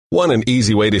Want an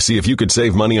easy way to see if you could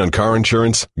save money on car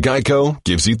insurance? Geico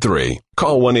gives you 3.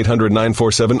 Call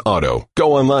 1-800-947-AUTO.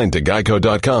 Go online to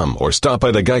geico.com or stop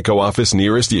by the Geico office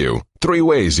nearest you. 3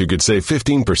 ways you could save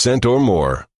 15% or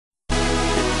more.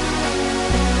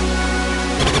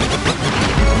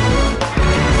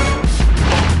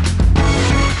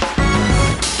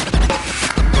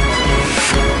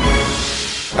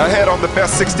 Ahead on the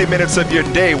best 60 minutes of your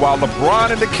day, while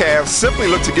LeBron and the Cavs simply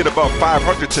look to get above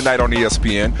 500 tonight on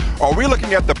ESPN, are we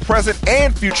looking at the present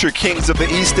and future kings of the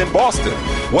East in Boston?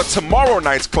 What tomorrow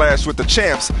night's clash with the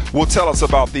champs will tell us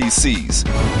about these C's.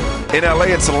 In LA,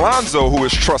 it's Alonzo who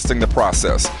is trusting the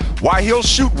process. Why he'll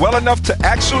shoot well enough to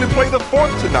actually play the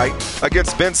fourth tonight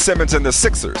against Ben Simmons and the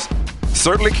Sixers.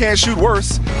 Certainly can't shoot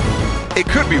worse. It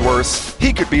could be worse.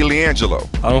 He could be LiAngelo.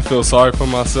 I don't feel sorry for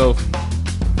myself.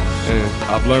 And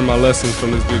I've learned my lessons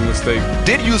from this big mistake.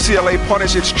 Did UCLA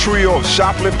punish its trio of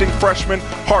shoplifting freshmen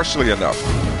harshly enough?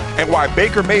 And why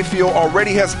Baker Mayfield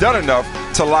already has done enough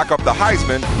to lock up the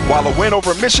Heisman, while a win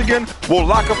over Michigan will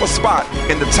lock up a spot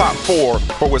in the top 4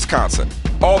 for Wisconsin.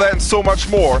 All that and so much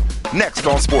more next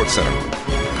on SportsCenter.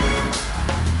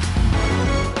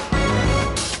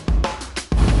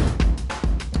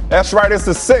 That's right, it's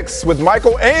the 6 with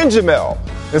Michael and Jamel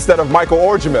instead of Michael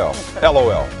or Jamel.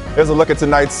 LOL. Here's a look at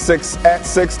tonight's 6 at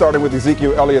 6, starting with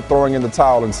Ezekiel Elliott throwing in the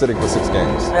towel and sitting for 6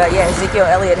 games. Ezekiel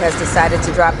Elliott has decided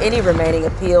to drop any remaining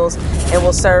appeals and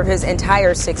will serve his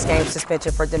entire 6-game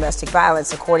suspension for domestic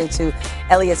violence. According to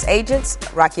Elliott's agents,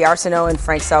 Rocky Arsenault and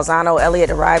Frank Salzano, Elliott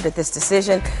arrived at this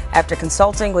decision after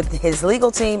consulting with his legal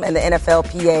team and the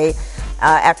NFLPA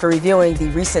after reviewing the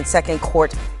recent second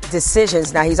court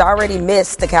decisions. Now, he's already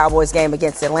missed the Cowboys game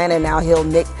against Atlanta. Now he'll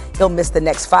miss the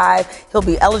next 5. He'll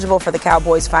be eligible for the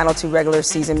Cowboys' final 2 regular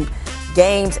season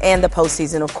games and the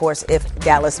postseason, of course, if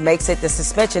Dallas makes it. The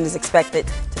suspension is expected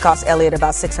to cost Elliott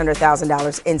about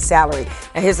 $600,000 in salary.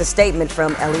 Now, here's a statement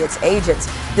from Elliott's agents.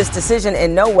 This decision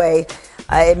in no way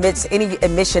admits any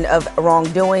admission of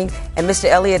wrongdoing, and Mr.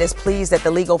 Elliott is pleased that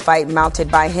the legal fight mounted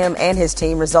by him and his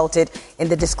team resulted in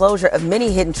the disclosure of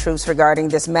many hidden truths regarding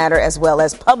this matter, as well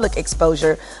as public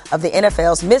exposure of the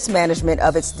NFL's mismanagement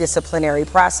of its disciplinary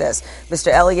process.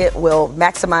 Mr. Elliott will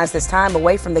maximize this time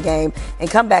away from the game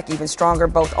and come back even stronger,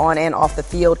 both on and off the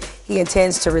field. He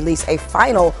intends to release a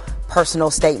final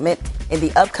personal statement in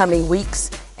the upcoming weeks,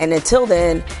 and until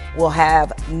then, we'll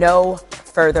have no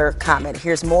further comment.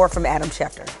 Here's more from Adam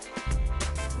Schefter.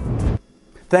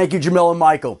 Thank you, Jamel and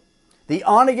Michael. The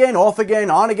on-again, off-again,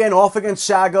 on-again, off-again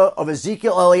saga of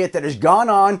Ezekiel Elliott that has gone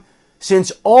on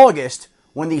since August,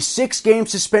 when the 6-game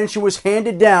suspension was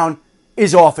handed down,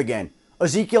 is off again.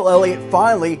 Ezekiel Elliott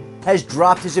finally has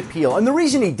dropped his appeal. And the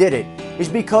reason he did it is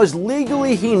because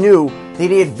legally he knew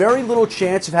that he had very little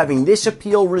chance of having this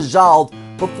appeal resolved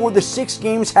before the 6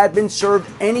 games had been served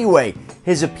anyway.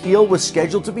 His appeal was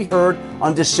scheduled to be heard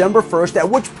on December 1st, at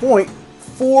which point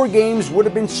 4 games would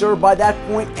have been served by that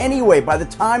point anyway. By the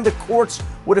time the courts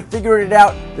would have figured it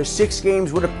out, the 6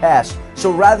 games would have passed.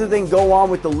 So rather than go on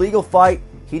with the legal fight,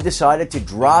 he decided to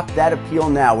drop that appeal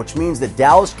now, which means the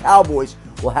Dallas Cowboys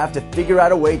will have to figure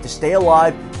out a way to stay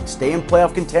alive and stay in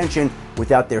playoff contention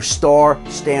without their star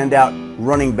standout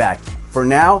running back. For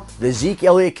now, the Zeke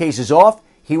Elliott case is off.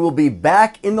 He will be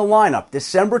back in the lineup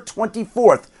December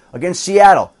 24th against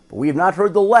Seattle. But we have not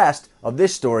heard the last of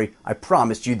this story. I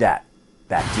promised you that.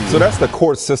 Back to you. So that's the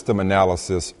court system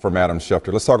analysis from Adam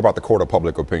Schefter. Let's talk about the court of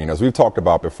public opinion. As we've talked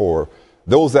about before,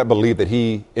 those that believe that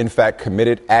he, in fact,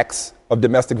 committed acts of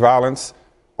domestic violence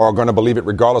are going to believe it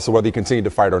regardless of whether he continued to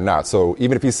fight or not. So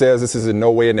even if he says this is in no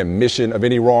way an admission of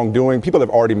any wrongdoing, people have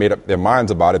already made up their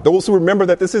minds about it. Those who remember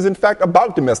that this is, in fact,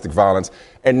 about domestic violence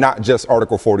and not just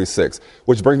Article 46,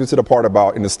 which brings me to the part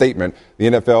about, in the statement, the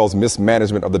NFL's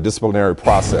mismanagement of the disciplinary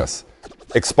process,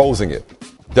 exposing it.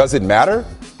 Does it matter?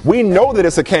 We know that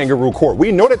it's a kangaroo court.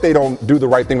 We know that they don't do the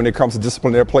right thing when it comes to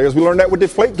discipline their players. We learned that with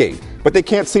Deflategate. But they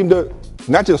can't seem to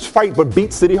not just fight, but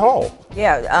beat City Hall.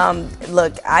 Yeah,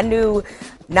 look, I knew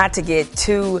not to get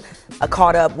too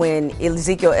caught up when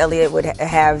Ezekiel Elliott would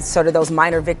have sort of those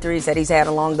minor victories that he's had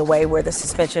along the way where the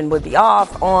suspension would be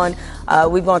off, on.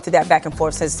 We've gone through that back and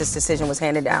forth since this decision was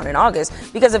handed down in August,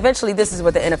 because eventually this is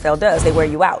what the NFL does. They wear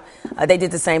you out. They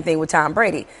did the same thing with Tom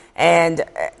Brady. And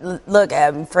look,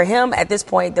 for him at this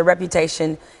point, the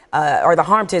reputation or the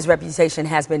harm to his reputation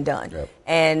has been done. Yep.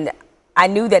 And I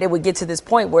knew that it would get to this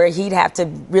point where he'd have to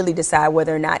really decide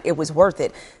whether or not it was worth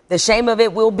it. The shame of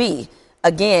it will be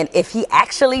again, if he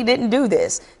actually didn't do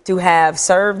this, to have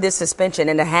served this suspension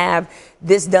and to have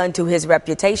this done to his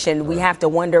reputation, we have to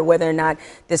wonder whether or not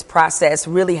this process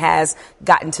really has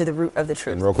gotten to the root of the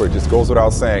truth. And real quick, just goes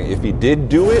without saying, if he did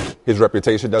do it, his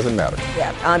reputation doesn't matter.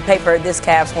 Yeah, on paper, this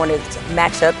Cavs-Hornets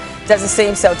matchup doesn't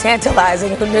seem so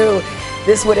tantalizing. Who knew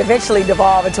this would eventually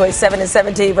devolve into a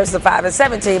 7-17 versus a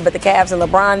 5-17, but the Cavs and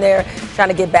LeBron there trying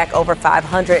to get back over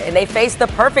 500, and they face the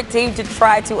perfect team to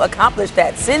try to accomplish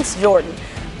that. Since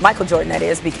Michael Jordan, that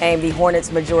is, became the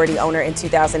Hornets' majority owner in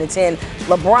 2010,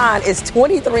 LeBron is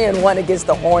 23-1 against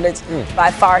the Hornets,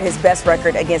 by far his best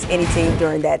record against any team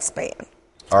during that span.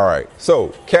 All right, so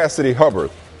Cassidy Hubbard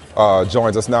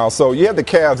joins us now. So you have the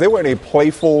Cavs, they were in a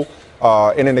playful,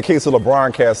 and in the case of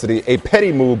LeBron, Cassidy, a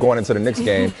petty move going into the next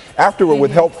game. Afterward, with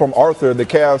help from Arthur, the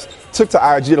Cavs took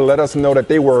to IG to let us know that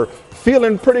they were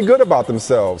feeling pretty good about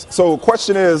themselves. So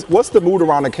question is, what's the mood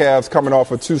around the Cavs coming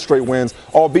off of 2 straight wins,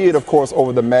 albeit, of course,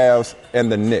 over the Mavs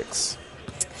and the Knicks?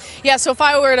 Yeah, so if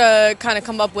I were to kind of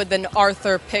come up with an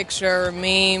Arthur picture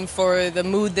meme for the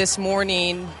mood this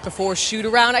morning before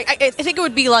shoot-around, I think it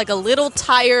would be like a little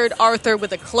tired Arthur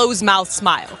with a closed-mouth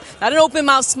smile. Not an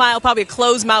open-mouth smile, probably a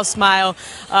closed-mouth smile.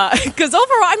 Because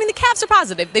overall, I mean, the Cavs are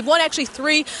positive. They've won actually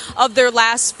 3 of their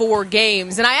last 4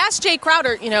 games. And I asked Jay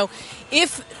Crowder,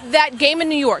 if that game in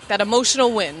New York, that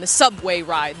emotional win, the subway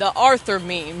ride, the Arthur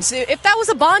memes, if that was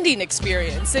a bonding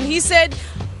experience. And he said,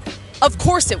 of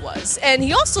course it was. And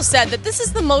he also said that this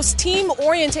is the most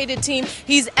team-orientated team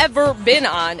he's ever been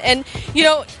on. And,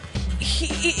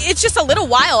 it's just a little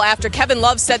while after Kevin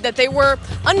Love said that they were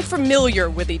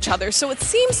unfamiliar with each other. So it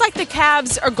seems like the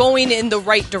Cavs are going in the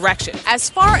right direction. As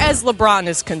far as LeBron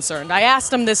is concerned, I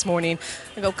asked him this morning,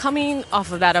 coming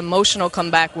off of that emotional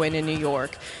comeback win in New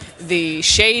York, the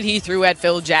shade he threw at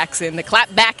Phil Jackson, the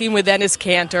clap backing with Enes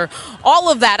Kanter,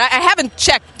 all of that. I haven't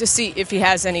checked to see if he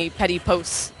has any petty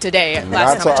posts today.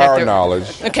 Not to our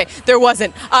knowledge. Okay, there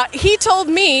wasn't. He told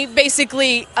me,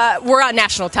 basically, we're on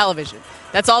national television.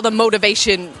 That's all the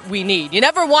motivation we need. You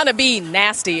never want to be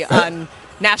nasty on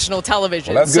national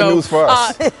television. Well, that's good news for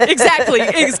us. Exactly.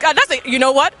 You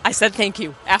know what? I said thank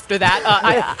you after that.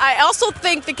 I also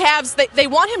think the Cavs, they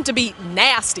want him to be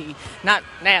nasty, not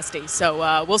nasty.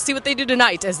 So we'll see what they do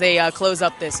tonight as they close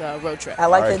up this road trip. I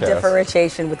like the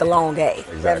differentiation with the long A.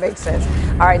 Exactly. That makes sense.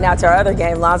 All right, now to our other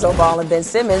game. Lonzo Ball and Ben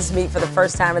Simmons meet for the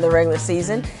first time in the regular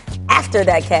season after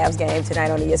that Cavs game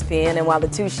tonight on ESPN. And while the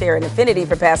two share an affinity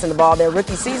for passing the ball, their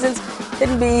rookie seasons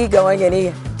couldn't be going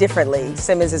any differently.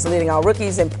 Simmons is leading all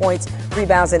rookies in points,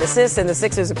 rebounds, and assists, and the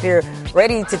Sixers appear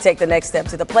ready to take the next step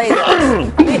to the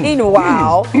playoffs.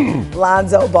 Meanwhile,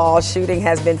 Lonzo Ball's shooting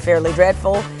has been fairly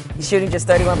dreadful. He's shooting just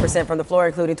 31% from the floor,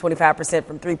 including 25%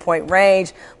 from three-point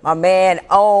range. My man,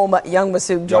 Young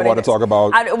Masood, y'all want to talk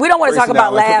about? We don't want to talk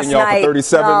about last night.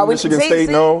 37, Michigan State.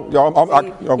 No,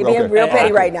 you're being real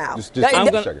petty right now.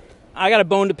 I got a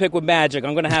bone to pick with Magic.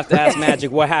 I'm going to have to ask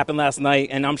Magic what happened last night,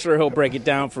 and I'm sure he'll break it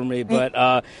down for me.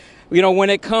 But when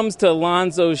it comes to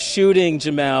Lonzo's shooting,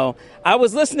 Jamel, I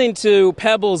was listening to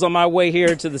Pebbles on my way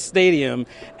here to the stadium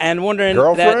and wondering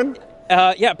Girlfriend?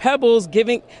 Pebbles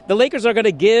the Lakers are going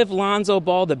to give Lonzo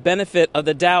Ball the benefit of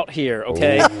the doubt here,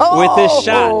 okay, with this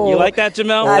shot. You like that,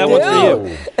 Jamel? That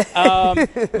one's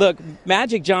for you. Look,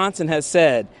 Magic Johnson has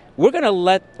said, we're gonna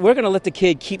let the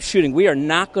kid keep shooting. We are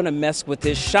not gonna mess with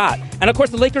his shot. And of course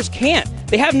the Lakers can't.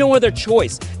 They have no other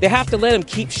choice. They have to let him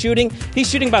keep shooting. He's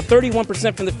shooting about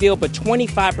 31% from the field, but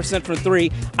 25% from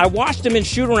 3. I watched him in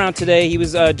shoot-around today. He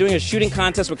was doing a shooting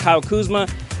contest with Kyle Kuzma.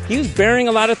 He was burying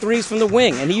a lot of threes from the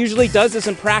wing, and he usually does this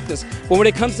in practice. But when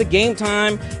it comes to game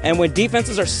time and when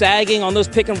defenses are sagging on those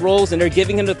pick and rolls and they're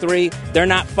giving him the 3, they're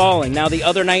not falling. Now, the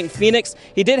other night in Phoenix,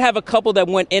 he did have a couple that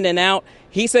went in and out.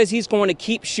 He says he's going to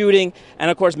keep shooting. And,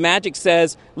 of course, Magic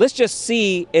says, let's just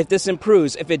see if this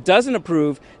improves. If it doesn't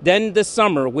improve, then this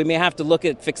summer we may have to look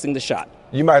at fixing the shot.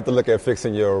 You might have to look at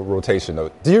fixing your rotation,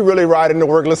 though. Do you really ride into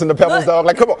work, listen to Pebbles, dog?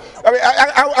 Like, come on. I mean,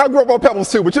 I grew up on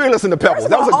Pebbles, too, but you didn't listen to Pebbles.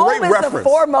 That was a great reference. The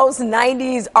foremost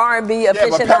 90s R&B aficionado.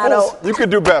 But Pebbles, you could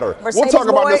do better. We'll talk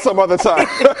about this some other time.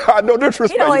 No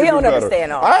disrespect. He don't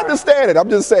understand all. I understand it. I'm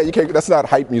just saying, that's not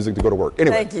hype music to go to work.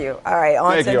 Anyway. Thank you. All right,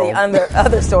 on to the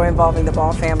other story involving the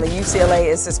Ball family. UCLA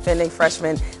is suspending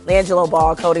freshmen LiAngelo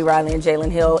Ball, Cody Riley, and Jalen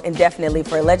Hill indefinitely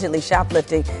for allegedly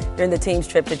shoplifting during the team's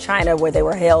trip to China, where they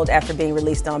were held after being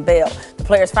released on bail. The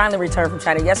players finally returned from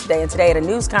China yesterday, and today at a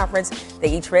news conference,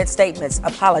 they each read statements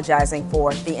apologizing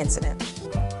for the incident.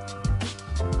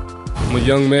 I'm a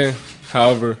young man.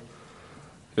 However,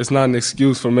 it's not an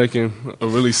excuse for making a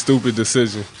really stupid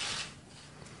decision.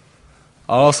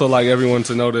 I also like everyone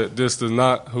to know that this does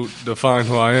not define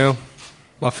who I am.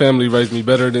 My family raised me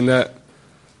better than that,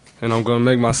 and I'm going to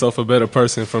make myself a better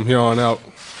person from here on out.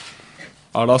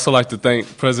 I'd also like to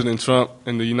thank President Trump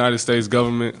and the United States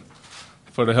government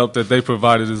for the help that they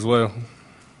provided as well.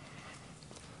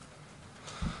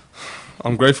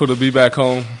 I'm grateful to be back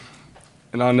home,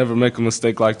 and I'll never make a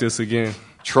mistake like this again.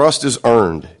 Trust is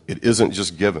earned. It isn't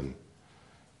just given.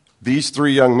 These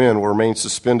 3 young men will remain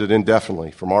suspended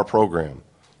indefinitely from our program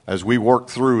as we work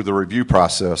through the review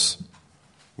process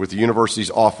with the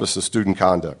university's Office of Student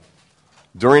Conduct.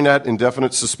 During that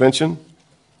indefinite suspension,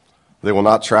 they will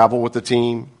not travel with the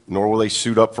team, nor will they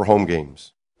suit up for home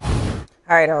games.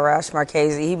 All right, Arash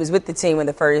Markazi, he was with the team when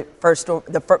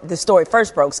the story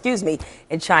first broke,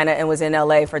 in China and was in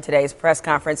L.A. for today's press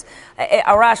conference.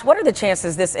 Arash, what are the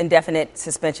chances this indefinite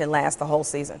suspension lasts the whole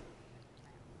season?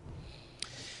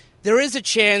 There is a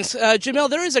chance. Jemele,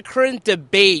 there is a current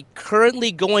debate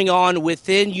currently going on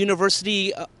within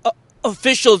university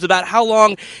officials about how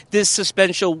long this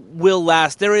suspension will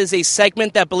last. There is a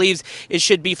segment that believes it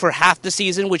should be for half the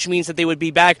season, which means that they would be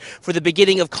back for the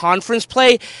beginning of conference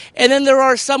play. And then there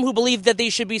are some who believe that they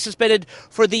should be suspended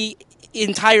for the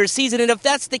entire season. And if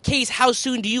that's the case, how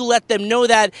soon do you let them know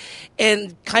that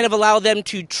and kind of allow them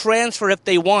to transfer if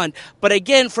they want? But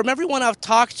again, from everyone I've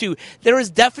talked to, there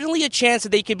is definitely a chance that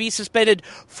they could be suspended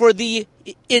for the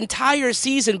entire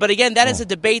season. But again, that is a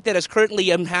debate that is currently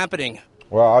happening.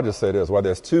 Well, I'll just say this. Whether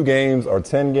it's 2 games or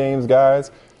 10 games,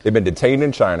 guys, they've been detained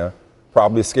in China,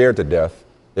 probably scared to death.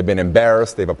 They've been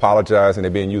embarrassed, they've apologized, and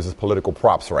they're being used as political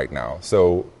props right now.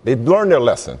 So they've learned their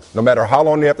lesson. No matter how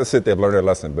long they have to sit, they've learned their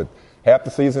lesson. But half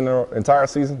the season or entire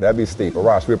season, that'd be steep.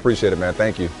 Arash, we appreciate it, man.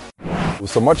 Thank you.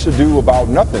 So much to do about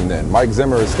nothing then. Mike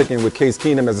Zimmer is sticking with Case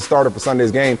Keenum as a starter for Sunday's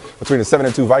game between the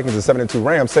 7-2 Vikings and 7-2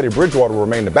 Rams. Teddy Bridgewater will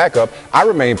remain the backup. I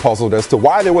remain puzzled as to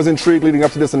why there was intrigue leading up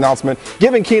to this announcement,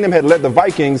 given Keenum had led the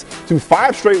Vikings to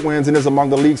 5 straight wins and is among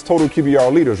the league's total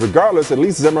QBR leaders. Regardless, at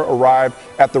least Zimmer arrived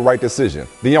at the right decision,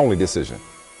 the only decision.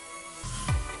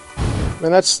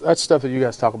 Man, that's stuff that you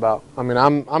guys talk about. I mean,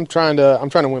 I'm trying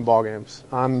to win ball games.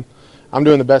 I'm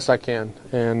doing the best I can,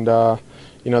 and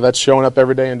that's showing up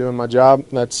every day and doing my job.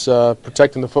 That's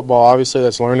protecting the football, obviously.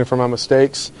 That's learning from my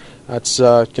mistakes. That's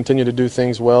continue to do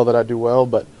things well that I do well.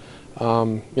 But,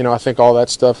 I think all that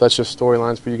stuff, that's just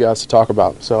storylines for you guys to talk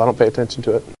about. So I don't pay attention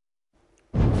to it.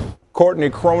 Courtney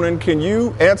Cronin, can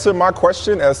you answer my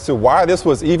question as to why this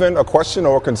was even a question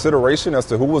or a consideration as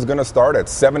to who was going to start at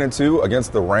 7-2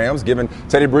 against the Rams, given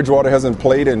Teddy Bridgewater hasn't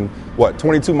played in,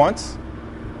 22 months?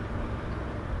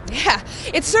 Yeah,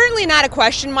 it's certainly not a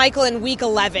question, Michael, in Week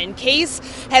 11. Case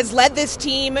has led this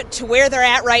team to where they're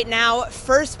at right now,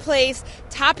 first place,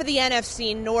 top of the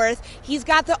NFC North. He's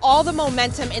got all the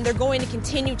momentum, and they're going to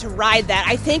continue to ride that.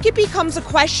 I think it becomes a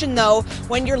question, though,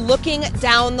 when you're looking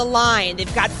down the line.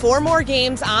 They've got 4 more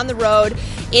games on the road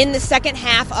in the second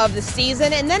half of the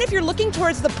season. And then if you're looking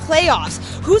towards the playoffs,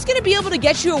 who's going to be able to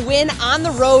get you a win on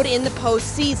the road in the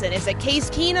postseason? Is it Case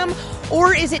Keenum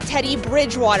or is it Teddy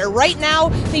Bridgewater? Right now,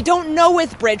 they don't know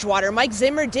with Bridgewater. Mike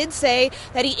Zimmer did say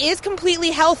that he is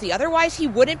completely healthy. Otherwise, he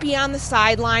wouldn't be on the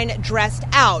sideline dressed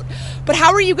out. But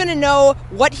how are you going to know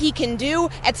what he can do?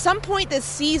 At some point this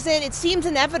season, it seems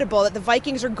inevitable that the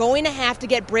Vikings are going to have to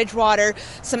get Bridgewater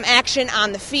some action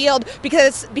on the field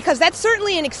because that's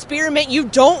certainly an experiment you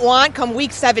don't want come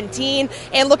Week 17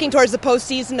 and looking towards the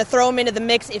postseason to throw him into the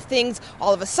mix if things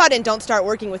all of a sudden don't start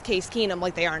working with Case Keenum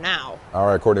like they are now. All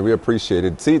right, Courtney, we appreciate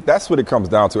it. See, that's what it comes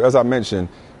down to. As I mentioned,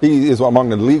 he is among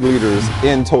the league leaders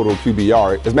in total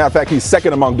QBR. As a matter of fact, he's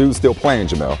second among dudes still playing,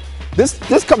 Jemele.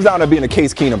 This comes down to being a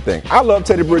Case Keenum thing. I love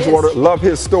Teddy Bridgewater, love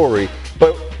his story,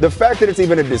 but the fact that it's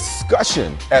even a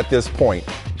discussion at this point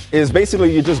is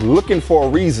basically you're just looking for a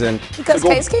reason. Because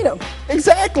Case Keenum.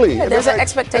 Exactly. Yeah, there's an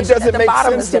expectation that the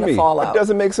bottom is going to fall out. It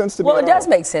doesn't make sense to me. Well, it does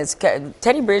make sense.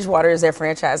 Teddy Bridgewater is their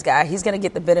franchise guy. He's going to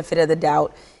get the benefit of the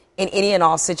doubt in any and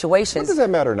all situations. What does that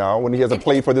matter now when he hasn't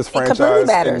played for this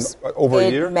franchise in over a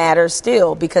year? It matters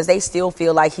still because they still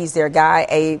feel like he's their guy.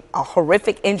 A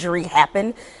horrific injury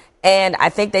happened, and I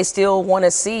think they still want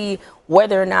to see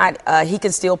whether or not he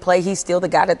can still play. He's still the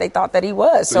guy that they thought that he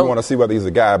was. So you want to see whether he's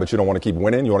a guy, but you don't want to keep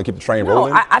winning? You want to keep the train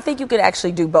rolling? I think you could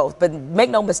actually do both. But make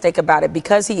no mistake about it,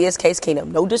 because he is Case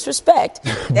Keenum, no disrespect.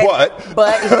 But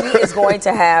he is going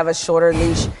to have a shorter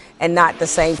leash and not the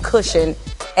same cushion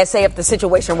and say if the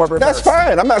situation were reversed. That's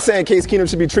fine. I'm not saying Case Keenum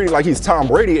should be treated like he's Tom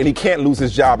Brady and he can't lose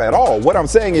his job at all. What I'm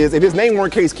saying is, if his name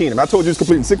weren't Case Keenum, I told you he was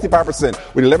completing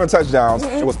 65% with 11 touchdowns,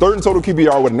 it was third in total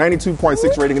QBR with a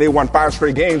 92.6 rating, and they won 5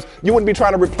 straight games. You wouldn't be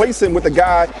trying to replace him with a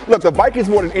guy. Look, the Vikings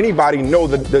more than anybody know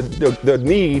the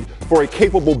need for a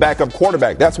capable backup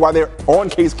quarterback. That's why they're on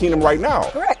Case Keenum right now.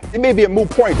 Correct. It may be a moot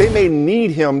point. They may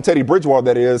need him, Teddy Bridgewater,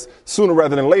 that is, sooner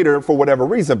rather than later for whatever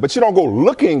reason. But you don't go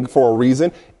looking for a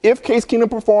reason. If Case Keenum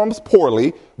performs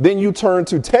poorly, then you turn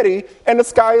to Teddy, and the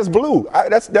sky is blue.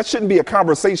 That shouldn't be a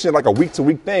conversation like a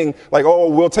week-to-week thing, like, oh,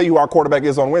 we'll tell you who our quarterback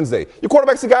is on Wednesday. Your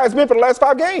quarterback's the guy has been for the last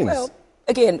 5 games. Well,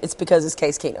 again, it's because it's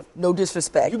Case Keenum. No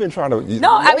disrespect. You've been trying to.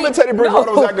 No, I mean, Teddy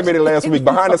Bridgewater was activated last week.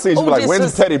 Behind the scenes, you'd be like,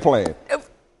 when's Teddy playing?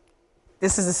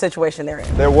 This is the situation they're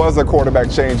in. There was a quarterback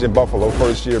change in Buffalo.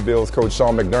 First-year Bills coach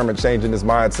Sean McDermott changing his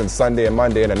mind since Sunday and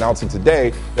Monday and announcing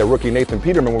today that rookie Nathan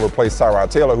Peterman will replace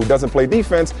Tyrod Taylor, who doesn't play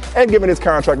defense, and given his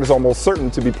contract is almost certain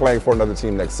to be playing for another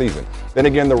team next season. Then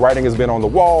again, the writing has been on the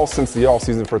wall since the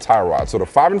offseason for Tyrod. So the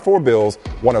 5-4 Bills,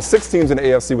 one of 6 teams in the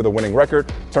AFC with a winning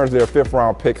record, turns their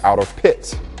 5th-round pick out of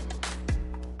Pitt.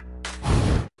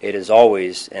 It is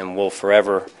always and will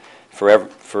forever,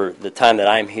 for the time that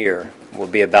I'm here, will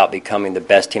be about becoming the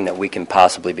best team that we can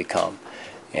possibly become.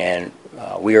 And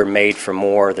we are made for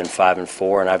more than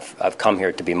 5-4, and I've come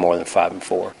here to be more than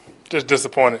 5-4. Just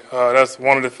disappointed. That's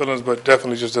one of the feelings, but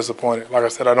definitely just disappointed. Like I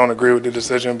said, I don't agree with the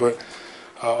decision, but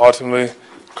ultimately,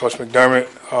 Coach McDermott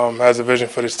has a vision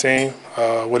for this team,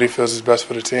 what he feels is best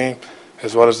for the team,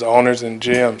 as well as the owners and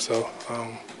GM. So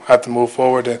I have to move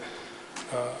forward and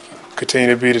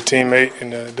continue to be the teammate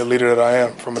and the leader that I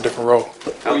am from a different role.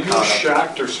 Were you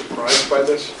shocked or surprised by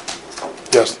this?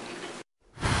 Yes.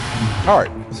 All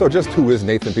right, so just who is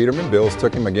Nathan Peterman? Bills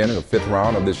took him again in the 5th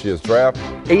round of this year's draft.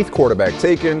 8th quarterback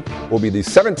taken, will be the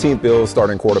 17th Bills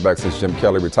starting quarterback since Jim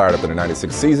Kelly retired after the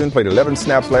 96 season. Played 11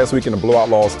 snaps last week in a blowout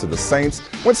loss to the Saints.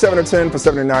 Went 7-10 for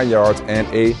 79 yards and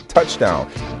a touchdown.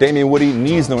 Damian Woody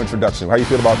needs no introduction. How do you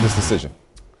feel about this decision?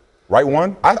 Right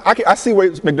one? I see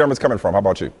where McDermott's coming from. How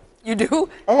about you? You do?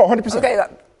 Oh, 100%. Okay.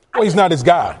 Well, he's not his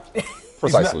guy.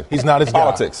 Precisely. He's not his guy.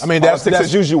 Politics. I mean, Politics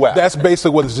has used you out. That's basically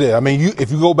what it is. I mean,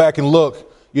 if you go back and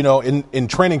look, in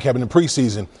training camp in the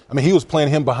preseason, I mean, he was playing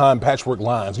him behind patchwork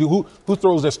lines. Who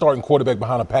throws their starting quarterback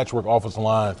behind a patchwork offensive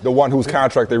line? The one whose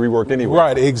contract they reworked anyway.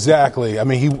 Right, exactly. I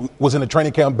mean, he was in a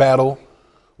training camp battle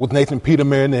with Nathan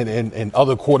Peterman and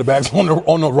other quarterbacks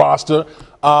on the roster.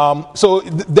 So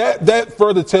that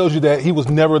further tells you that he was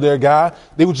never their guy.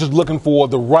 They were just looking for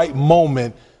the right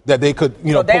moment that they could,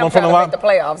 pull him from the line. Make the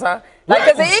playoffs, huh?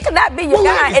 Because it could not be your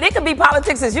guy, and it could be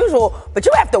politics as usual, but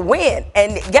you have to win.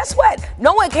 And guess what?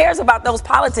 No one cares about those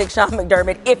politics, Sean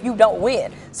McDermott, if you don't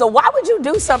win. So why would you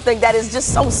do something that is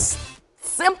just so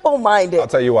simple-minded? I'll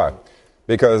tell you why.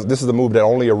 Because this is a move that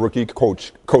only a rookie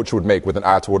coach would make with an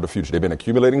eye toward the future. They've been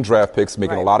accumulating draft picks,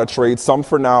 making a lot of trades, some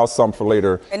for now, some for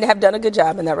later. And they have done a good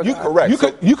job in that regard.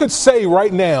 Correct. You could say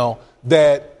right now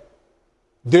that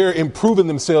they're improving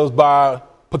themselves by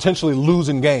potentially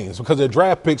losing games because their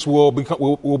draft picks will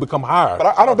become higher.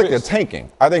 But I don't think they're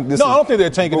tanking. I think this. No, I don't think they're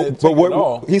tanking. At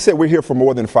all. He said we're here for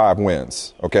more than 5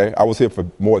 wins. Okay, I was here for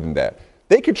more than that.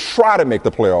 They could try to make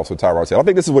the playoffs with Tyrod Taylor. I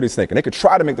think this is what he's thinking. They could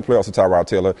try to make the playoffs with Tyrod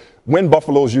Taylor, win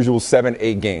Buffalo's usual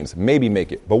 7-8 games, maybe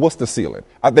make it. But what's the ceiling?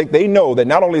 I think they know that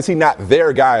not only is he not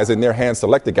their guy, as in their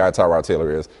hand-selected guy Tyrod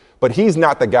Taylor is, but he's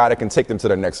not the guy that can take them to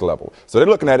the next level. So they're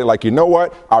looking at it like, you know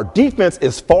what? Our defense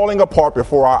is falling apart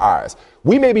before our eyes.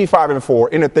 We may be 5-4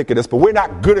 in the thick of this, but we're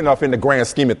not good enough in the grand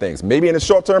scheme of things. Maybe in the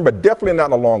short term, but definitely not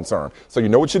in the long term. So you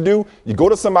know what you do? You go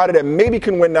to somebody that maybe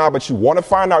can win now, but you want to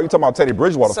find out. You're talking about Teddy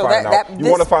Bridgewater finding out.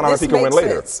 You want to find out if he can win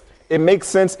later. It makes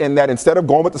sense in that instead of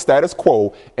going with the status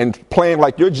quo and playing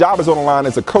like your job is on the line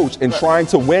as a coach and trying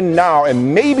to win now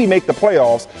and maybe make the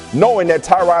playoffs, knowing that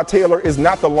Tyrod Taylor is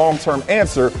not the long-term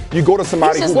answer, you go to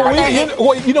somebody who...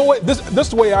 Well, you know what? This is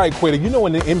the way I equate it. You know,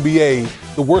 in the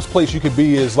NBA, the worst place you could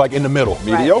be is like in the middle.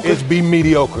 Mediocre. It's be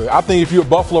mediocre. I think if you're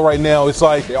Buffalo right now, it's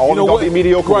like... They all don't be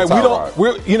mediocre with Tyrod.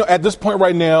 We're at this point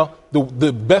right now,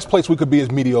 the best place we could be is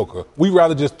mediocre. We'd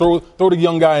rather just throw the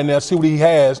young guy in there, see what he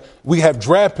has. We have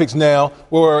draft picks now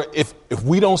where if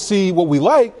we don't see what we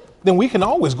like, then we can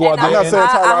always go out there. I'm not saying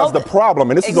Tyrod's the problem,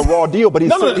 and this is a raw deal, but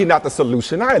he's certainly not the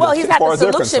solution either. Well, he's not the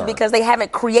solution because they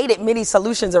haven't created many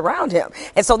solutions around him.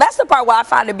 And so that's the part where I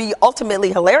find to be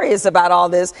ultimately hilarious about all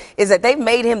this is that they've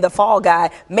made him the fall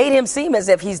guy, made him seem as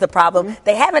if he's the problem. Mm-hmm.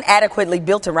 They haven't adequately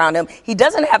built around him. He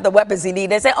doesn't have the weapons he needs.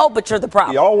 They say, oh, but you're the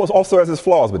problem. He always also has his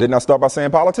flaws, but didn't I start by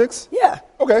saying politics? Yeah.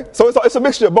 Okay, so it's a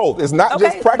mixture of both. It's not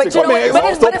just practical. But It's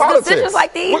also politics. Decisions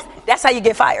like these, that's how you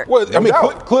get fired. Well, I mean,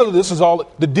 clearly this is all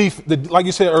like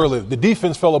you said earlier, the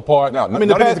defense fell apart. No, I mean,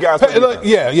 none of these guys.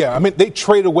 Yeah. I mean, they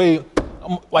traded away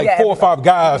 4 or 5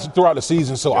 guys throughout the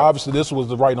season, so obviously this was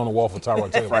the writing on the wall for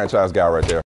Tyrod Taylor. Franchise guy right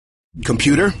there.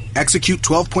 Computer, execute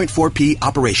 12.4p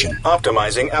operation.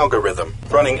 Optimizing algorithm.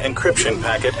 Running encryption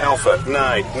packet alpha.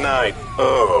 Night.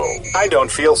 Oh, I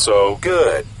don't feel so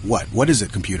good. What is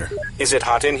it, computer? Is it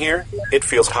hot in here? It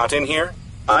feels hot in here.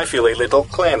 I feel a little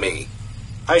clammy.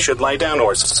 I should lie down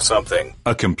or something.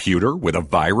 A computer with a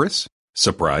virus?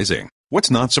 Surprising.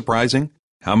 What's not surprising?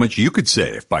 How much you could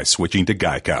save by switching to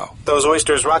Geico. Those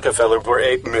oysters Rockefeller were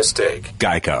a mistake.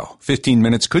 Geico. 15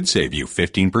 minutes could save you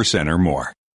 15% or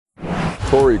more.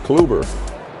 Corey Kluber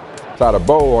tied a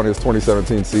bow on his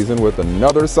 2017 season with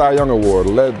another Cy Young Award,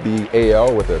 led the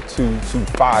AL with a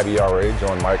 2.25 ERA,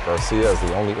 joined Mike Garcia as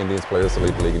the only Indians player to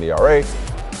lead the league in ERA.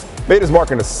 Made his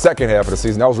mark in the second half of the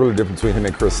season. That was really different between him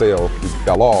and Chris Sale, who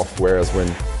fell off, whereas when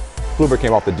Kluber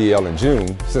came off the DL in June,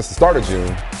 since the start of June,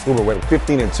 Kluber went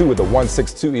 15-2 with a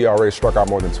 1.62 ERA, struck out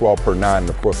more than 12 per 9, and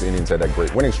of course the Indians had that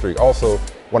great winning streak. Also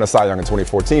won a Cy Young in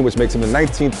 2014, which makes him the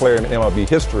 19th player in MLB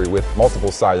history with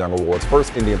multiple Cy Young awards,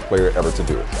 first Indian player ever to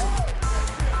do it.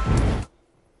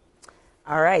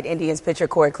 All right, Indians pitcher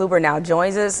Corey Kluber now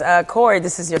joins us. Corey,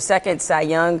 this is your second Cy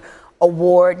Young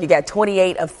Award. You got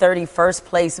 28 of 30 first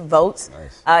place votes.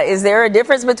 Nice. Is there a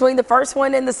difference between the first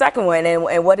one and the second one,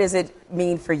 and what does it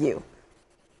mean for you?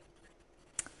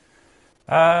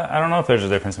 I don't know if there's a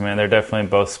difference. I mean, they're definitely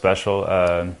both special.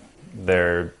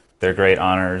 They're great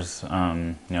honors.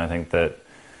 I think that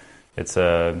it's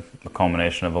a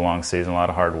culmination of a long season, a lot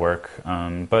of hard work.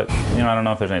 But I don't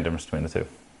know if there's any difference between the two.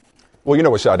 Well, you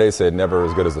know what Sade said, never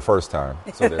as good as the first time.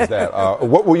 So there's that.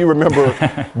 What will you remember?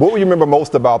 What will you remember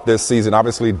most about this season?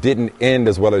 Obviously, it didn't end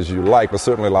as well as you like, but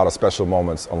certainly a lot of special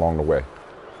moments along the way.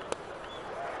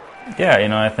 Yeah,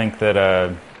 I think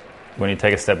that when you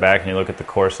take a step back and you look at the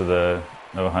course of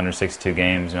 162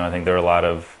 games, I think there were a lot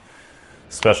of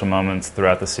special moments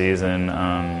throughout the season.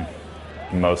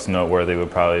 Most noteworthy would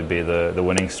probably be the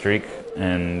winning streak,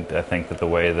 and I think that the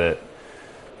way that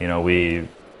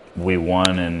we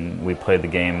won and we played the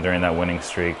game during that winning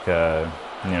streak. It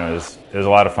was a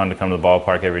lot of fun to come to the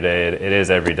ballpark every day. It is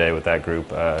every day with that group.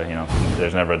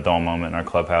 There's never a dull moment in our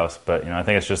clubhouse, but I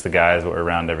think it's just the guys that were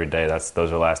around every day.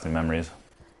 Those are lasting memories.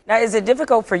 Now, is it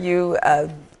difficult for you?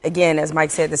 Again, as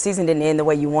Mike said, the season didn't end the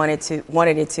way you wanted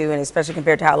it to, and especially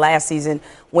compared to how last season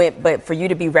went. But for you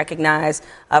to be recognized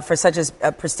for such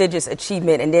a prestigious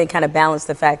achievement, and then kind of balance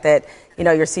the fact that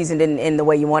your season didn't end the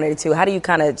way you wanted it to. How do you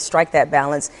kind of strike that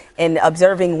balance in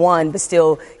observing one, but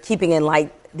still keeping in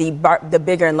light the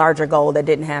bigger and larger goal that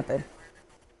didn't happen?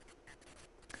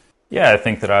 Yeah, I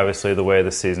think that obviously the way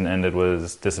the season ended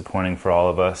was disappointing for all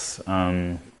of us.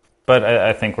 But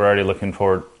I think we're already looking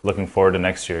forward to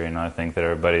next year. I think that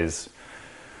everybody's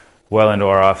well into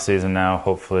our off season now.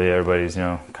 Hopefully, everybody's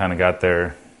kind of got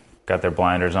their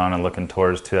blinders on and looking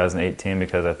towards 2018,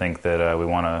 because I think that we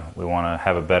want to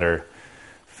have a better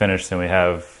finish than we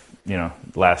have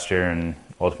last year, and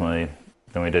ultimately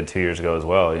than we did 2 years ago as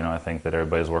well. I think that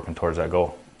everybody's working towards that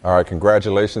goal. All right,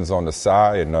 congratulations on the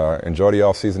Cy, and enjoy the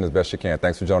offseason as best you can.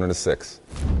 Thanks for joining the Six.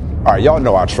 All right, y'all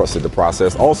know I trusted the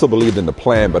process, also believed in the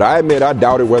plan, but I admit I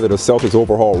doubted whether the Celtics'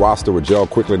 overall roster would gel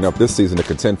quickly enough this season to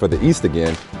contend for the East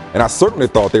again, and I certainly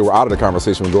thought they were out of the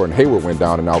conversation when Gordon Hayward went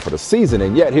down and out for the season,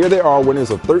 and yet here they are, winners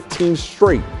of 13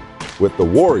 straight, with the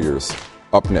Warriors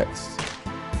up next.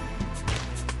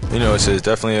 It's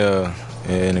definitely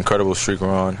an incredible streak we're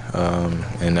on,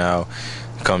 and now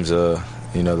comes the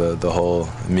whole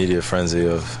media frenzy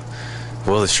of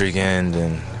will the streak end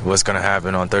and what's going to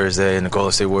happen on Thursday, and the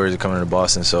Golden State Warriors are coming to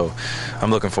Boston. So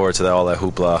I'm looking forward to all that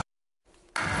hoopla.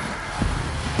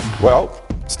 Well,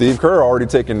 Steve Kerr already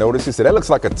taking notice. He said that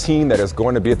looks like a team that is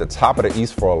going to be at the top of the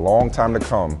East for a long time to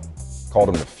come. Called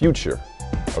them the future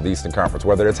of the Eastern Conference.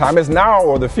 Whether the time is now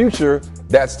or the future,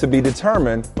 that's to be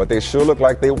determined, but they sure look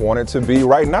like they want it to be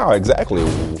right now. Exactly.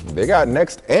 They got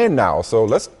next and now. So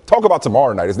let's talk about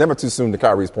tomorrow night. It's never too soon, to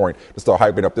Kyrie's point, to start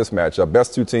hyping up this matchup.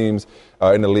 Best two teams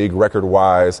in the league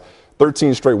record-wise.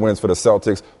 13 straight wins for the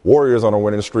Celtics. Warriors on a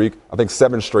winning streak. I think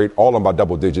 7 straight, all of them by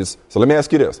double digits. So let me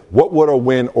ask you this. What would a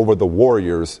win over the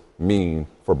Warriors mean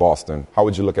for Boston? How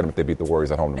would you look at them if they beat the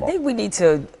Warriors at home tomorrow? I think we need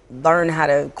to learn how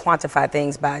to quantify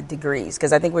things by degrees,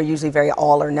 because I think we're usually very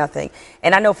all or nothing.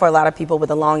 And I know for a lot of people with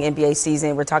a long NBA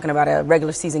season, we're talking about a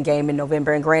regular season game in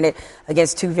November, and granted,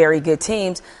 against two very good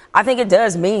teams, I think it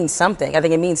does mean something. I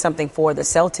think it means something for the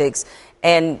Celtics.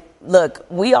 And look,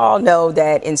 we all know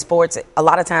that in sports, a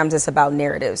lot of times it's about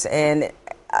narratives. And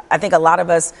I think a lot of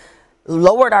us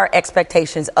lowered our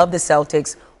expectations of the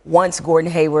Celtics once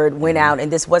Gordon Hayward went out,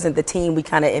 and this wasn't the team we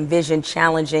kind of envisioned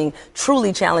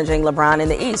truly challenging LeBron in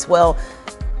the East. Well,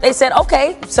 they said,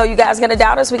 okay, so you guys going to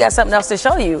doubt us? We got something else to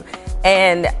show you.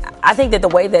 And I think that the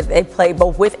way that they play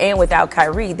both with and without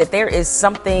Kyrie, that there is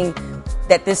something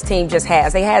that this team just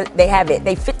has. They have it.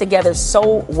 They fit together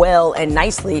so well and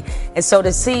nicely. And so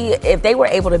to see if they were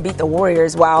able to beat the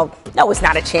Warriors, while no, it's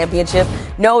not a championship,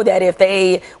 know that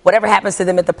if whatever happens to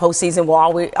them at the postseason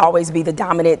will always be the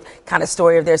dominant kind of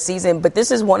story of their season. But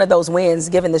this is one of those wins,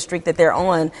 given the streak that they're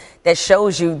on, that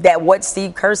shows you that what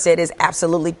Steve Kerr said is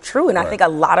absolutely true. And I think a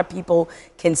lot of people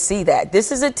can see that.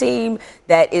 This is a team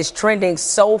that is trending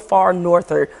so far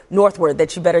northward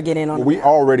that you better get in on it. We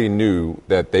already knew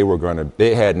that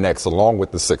they had next along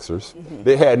with the Sixers. Mm-hmm.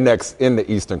 They had next in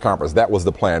the Eastern Conference. That was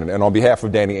the plan. And on behalf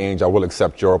of Danny Ainge, I will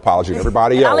accept your apology and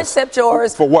everybody else. I'll accept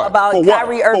yours for what? About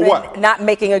Kyrie Irving not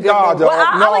making a good move.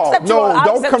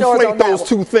 Don't conflate those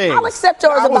two things. I'll accept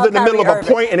yours about Kyrie Irving. I was in the middle of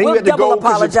a point and then you had to go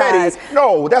because you're petty.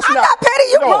 No, that's I'm not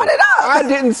petty. You brought it up. I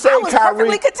didn't say Kyrie. I was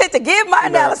perfectly content to give my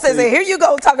analysis, and here you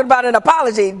go talking about an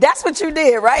apology. That's what you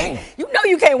did, right? You know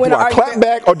you can't win an argument. Do I clap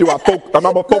back or do I focus? I'm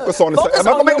going to focus on this. I'm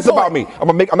not going to make this about me. I'm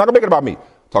not going to make it about me.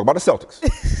 Talk about the Celtics.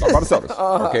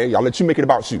 Okay? I'll let you make it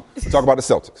about you. Talk about the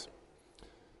Celtics.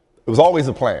 It was always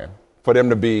a plan for them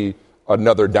to be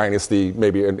another dynasty,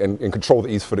 maybe, and control the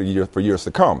East for years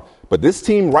to come. But this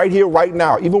team right here, right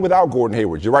now, even without Gordon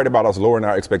Hayward, you're right about us lowering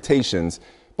our expectations,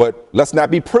 but let's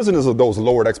not be prisoners of those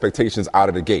lowered expectations out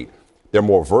of the gate. They're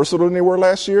more versatile than they were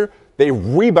last year. They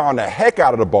rebound the heck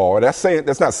out of the ball. And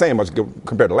that's not saying much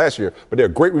compared to last year, but they're a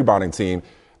great rebounding team.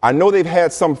 I know they've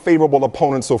had some favorable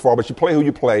opponents so far, but you play who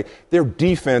you play. Their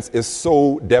defense is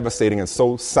so devastating and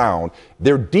so sound.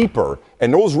 They're deeper.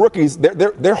 And those rookies,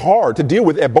 they're hard to deal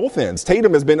with at both ends.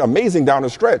 Tatum has been amazing down the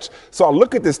stretch. So I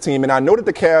look at this team, and I know that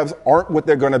the Cavs aren't what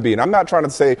they're going to be. And I'm not trying to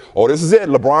say, oh, this is it.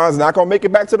 LeBron's not going to make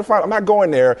it back to the final. I'm not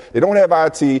going there. They don't have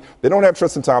IT. They don't have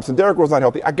Tristan Thompson. Derrick Rose's not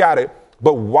healthy. I got it.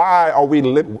 But why are we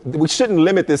shouldn't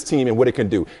limit this team and what it can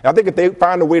do. And I think if they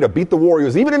find a way to beat the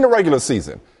Warriors, even in the regular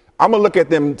season, I'm going to look at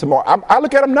them tomorrow. I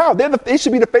look at them now. They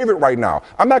should be the favorite right now.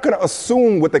 I'm not going to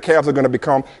assume what the Cavs are going to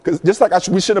become, because just like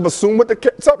we should have assumed what the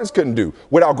Celtics couldn't do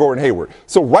without Gordon Hayward.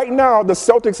 So right now, the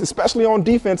Celtics, especially on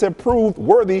defense, have proved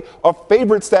worthy of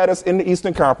favorite status in the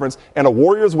Eastern Conference, and a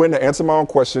Warriors win, to answer my own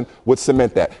question, would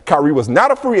cement that. Kyrie was not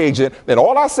a free agent, and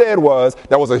all I said was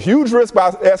that was a huge risk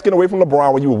by asking away from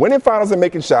LeBron when you were winning finals and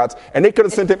making shots, and they could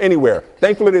have sent him anywhere.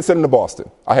 Thankfully, they sent him to Boston.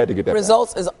 I had to get that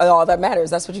Results is all that matters.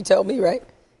 That's what you tell me, right?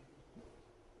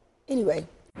 Anyway.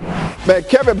 Man,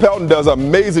 Kevin Pelton does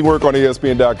amazing work on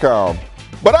ESPN.com,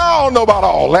 but I don't know about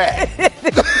all that.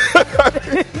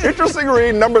 Interesting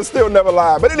read, numbers still never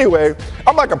lie. But anyway,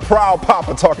 I'm like a proud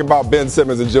papa talking about Ben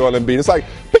Simmons and Joel Embiid. It's like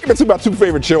picking between my two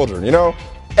favorite children, you know?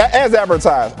 As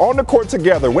advertised, on the court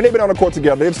together, when they've been on the court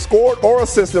together, they've scored or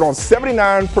assisted on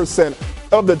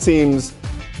 79% of the team's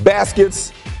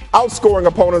baskets, outscoring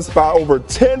opponents by over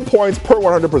 10 points per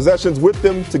 100 possessions with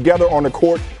them together on the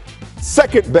court.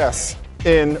 Second best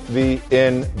in the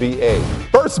NBA.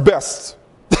 First best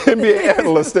NBA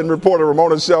analyst and reporter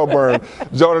Ramona Shelburne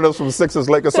joining us from Sixers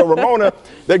Lakers. So Ramona,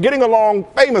 they're getting along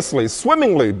famously,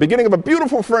 swimmingly, beginning of a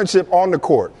beautiful friendship on the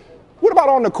court. What about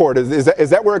on the court? Is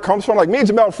that where it comes from? Like, me and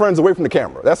Jamel are friends away from the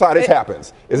camera. That's how this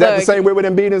happens. Is that the same way with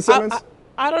Embiid and Simmons?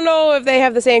 I don't know if they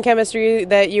have the same chemistry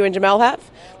that you and Jamel have.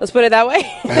 Let's put it that way.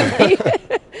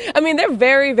 I mean, they're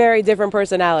very, very different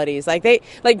personalities. Like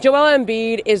Joel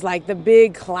Embiid is like the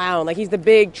big clown. Like, he's the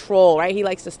big troll, right? He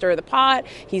likes to stir the pot.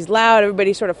 He's loud.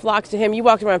 Everybody sort of flocks to him. You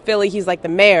walk around Philly, he's like the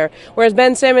mayor. Whereas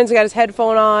Ben Simmons got his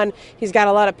headphone on. He's got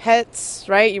a lot of pets,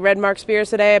 right? You read Mark Spears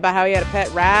today about how he had a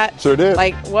pet rat. Sure did.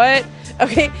 Like, what?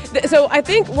 Okay, so I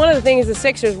think one of the things the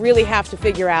Sixers really have to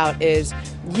figure out is,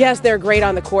 yes, they're great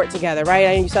on the court together, right?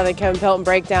 And you saw the Kevin Pelton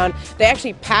breakdown. They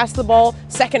actually pass the ball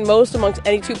second most amongst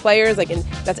any two players.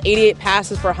 That's 88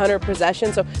 passes for 100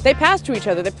 possessions. So they pass to each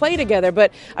other. They play together.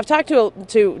 But I've talked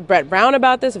to Brett Brown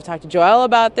about this. I've talked to Joel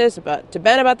about this, to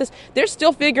Ben about this. They're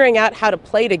still figuring out how to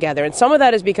play together. And some of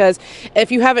that is because,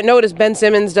 if you haven't noticed, Ben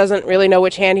Simmons doesn't really know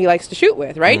which hand he likes to shoot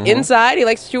with, right? Mm-hmm. Inside, he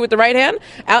likes to shoot with the right hand.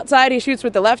 Outside, he shoots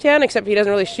with the left hand, except he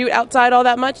doesn't really shoot outside all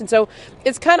that much. And so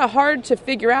it's kind of hard to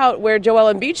figure out where Joel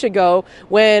Joel Embiid should go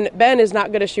when Ben is not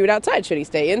going to shoot outside. Should he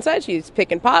stay inside? Should he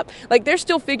pick and pop? Like, they're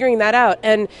still figuring that out.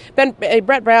 And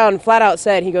Brett Brown flat out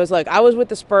said, he goes, look, I was with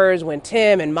the Spurs when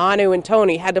Tim and Manu and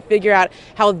Tony had to figure out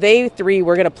how they three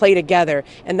were going to play together.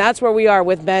 And that's where we are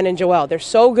with Ben and Joel. They're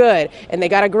so good, and they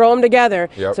got to grow them together.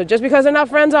 Yep. So just because they're not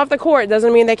friends off the court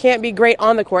doesn't mean they can't be great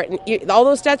on the court. And all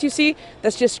those stats you see,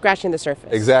 that's just scratching the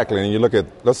surface. Exactly. And you look at,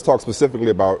 let's talk specifically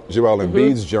about Joel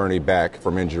Embiid's journey back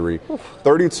from injury.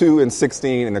 32 and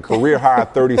 16 and a career high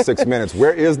 36 minutes.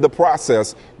 Where is the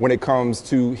process when it comes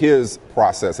to his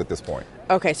process at this point?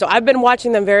 Okay, so I've been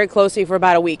watching them very closely for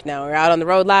about a week now. We were out on the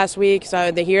road last week,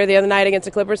 so they're here the other night against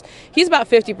the Clippers. He's about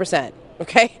 50%.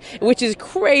 Okay, which is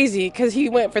crazy because he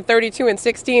went for 32 and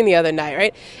 16 the other night,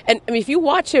 right? And I mean, if you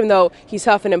watch him, though, he's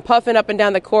huffing and puffing up and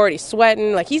down the court. He's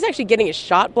sweating. Like, he's actually getting his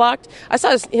shot blocked. I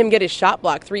saw him get his shot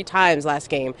blocked 3 times last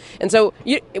game. And so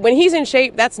when he's in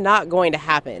shape, that's not going to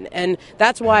happen. And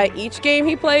that's why each game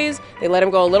he plays, they let him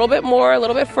go a little bit more, a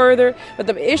little bit further. But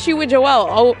the issue with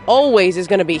Joel always is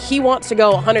going to be he wants to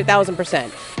go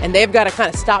 100,000%. And they've got to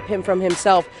kind of stop him from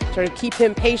himself, sort of keep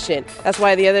him patient. That's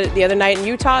why the other night in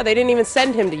Utah, they didn't even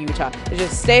send him to Utah. They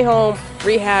just stay home,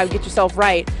 rehab, get yourself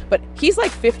right. But he's like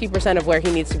 50% of where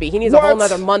he needs to be. He needs a whole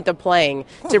nother month of playing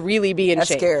to really be in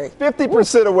shape. Scary.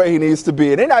 50% of where he needs to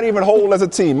be. And they're not even whole as a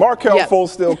team. Markelle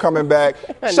Fultz still coming back.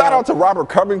 Shout out to Robert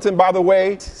Covington, by the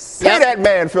way. Pay that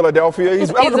man, Philadelphia. He's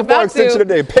eligible for extension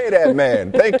today. Pay that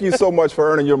man. Thank you so much for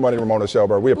earning your money, Ramona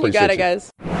Shelburne. We appreciate you. You got it, guys.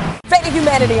 Fake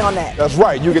humanity on that. That's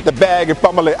right. You get the bag and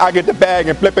fumble it. I get the bag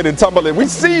and flip it and tumble it. We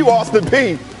see you, Austin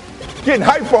P. Getting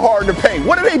hyped for Hard in the Paint.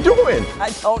 What are they doing?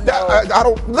 I don't know. I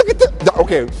don't look at that.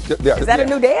 Okay. Is that a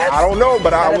new dance? I don't know,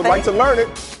 but I would like to learn it.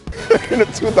 In the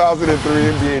 2003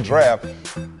 NBA draft,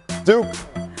 Duke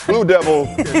Blue Devil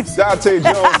Dante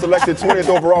Jones selected 20th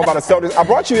overall by the Celtics. I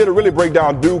brought you here to really break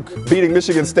down Duke beating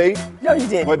Michigan State. No, you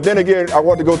didn't. But then again, I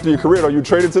want to go through your career, though. You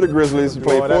traded to the Grizzlies. You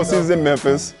played 4 seasons in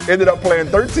Memphis. Ended up playing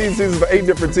 13 seasons for 8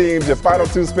 different teams. Your final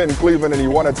 2 spent in Cleveland, and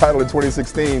you won a title in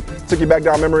 2016. Took you back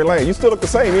down memory lane. You still look the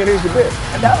same. You ain't aged a bit.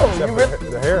 No, you really.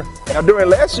 The hair. Now, during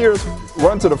last year's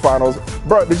run to the finals,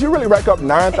 bro, did you really rack up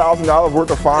 $9,000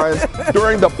 worth of fines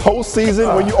during the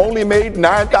postseason when you only made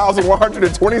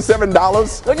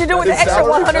 $9,127? What'd you do with the extra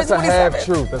 127? That's a half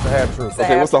truth. That's a half truth.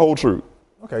 Okay, what's the whole truth?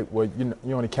 Okay, well,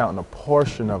 you're only counting a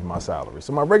portion of my salary.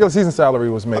 So my regular season salary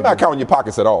was maybe. I'm not counting your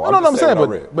pockets at all. No, I'm saying,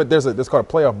 but there's called a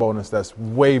playoff bonus that's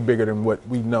way bigger than what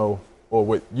we know or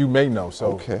what you may know.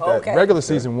 So that regular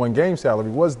season 1 game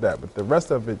salary was that, but the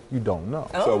rest of it you don't know.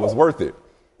 So it was worth it.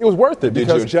 It was worth it because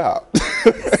you did your job.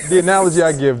 The analogy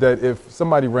I give that if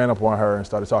somebody ran up on her and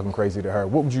started talking crazy to her,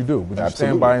 what would you do? Would you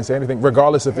stand by and say anything,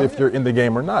 regardless of if you're in the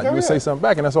game or not? You would say something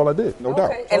back, and that's all I did. No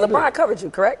doubt. And LeBron covered you,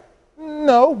 correct?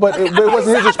 No, but it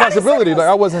wasn't his responsibility. Like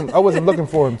I wasn't looking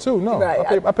for him too. No,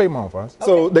 right. I paid my own fines.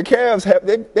 So the Cavs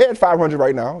they had 500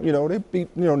 right now. You know, they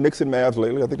beat Knicks and Mavs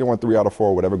lately. I think they won 3 out of 4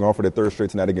 or whatever, going for their 3rd straight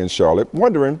tonight against Charlotte.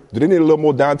 Wondering, do they need a little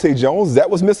more Dante Jones? Is that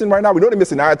what's missing right now? We know they're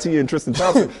missing IT and Tristan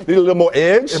Thompson. Need a little more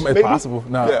edge. It's possible.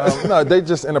 No, they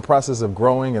just in the process of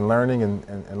growing and learning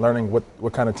and learning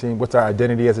what kind of team, what's our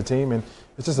identity as a team, and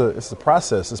it's a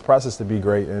process. It's a process to be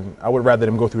great, and I would rather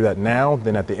them go through that now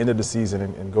than at the end of the season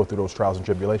and go through those trials and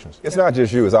tribulations. It's not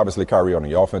just you. It's obviously Kyrie on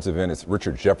the offensive end. It's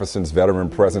Richard Jefferson's veteran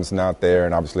presence not there,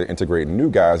 and obviously integrating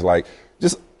new guys. Like,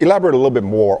 just elaborate a little bit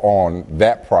more on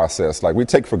that process. Like, we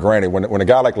take for granted when a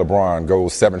guy like LeBron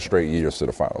goes 7 straight years to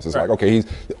the finals. It's like, okay, he's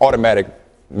automatic,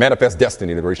 manifest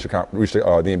destiny to reach the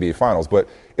NBA Finals. But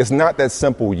it's not that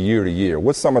simple year to year.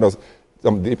 What's some of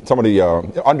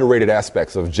the underrated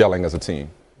aspects of gelling as a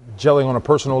team? Gelling on a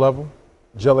personal level,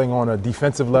 gelling on a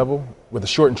defensive level with a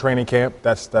shortened training camp.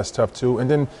 That's tough too.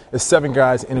 And then it's 7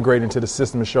 guys integrated into the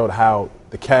system and showed how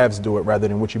the Cavs do it rather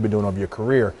than what you've been doing over your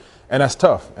career. And that's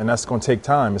tough, and that's going to take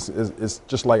time. It's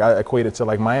just like I equate it to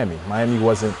like Miami. Miami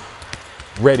wasn't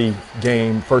ready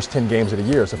first 10 games of the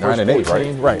year. It's the first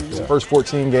 14, 8, right? It's the first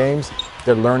 14 games.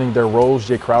 They're learning their roles.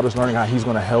 Jay Crowder's learning how he's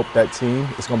going to help that team.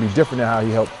 It's going to be different than how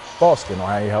he helped Boston or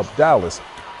how he helped Dallas.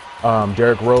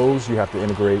 Derrick Rose, you have to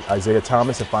integrate Isaiah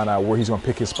Thomas and find out where he's going to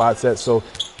pick his spots at. So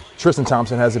Tristan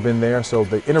Thompson hasn't been there, so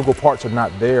the integral parts are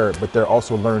not there, but they're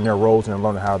also learning their roles and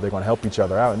learning how they're going to help each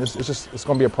other out. And it's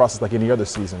going to be a process like any other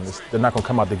season. They're not going to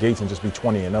come out the gates and just be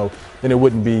 20-0. Then it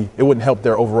wouldn't help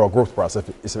their overall growth process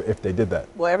if they did that.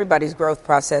 Well, everybody's growth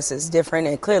process is different,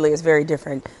 and clearly it's very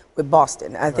different with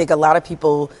Boston. I think a lot of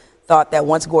people thought that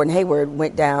once Gordon Hayward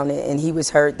went down and he was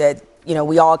hurt, that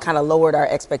we all kind of lowered our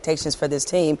expectations for this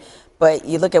team. But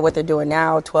you look at what they're doing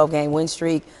now, 12-game win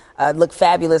streak, look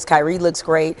fabulous. Kyrie looks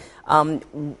great.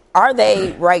 Are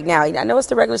they right now? I know it's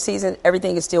the regular season.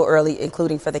 Everything is still early,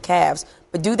 including for the Cavs.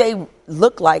 But do they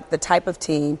look like the type of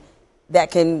team that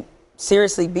can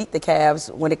seriously beat the Cavs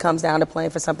when it comes down to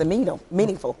playing for something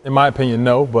meaningful? In my opinion,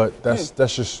 no, but that's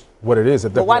just what it is.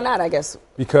 But why not, I guess?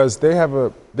 Because they have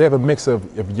a mix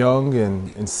of young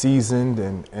and seasoned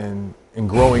and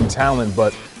growing talent,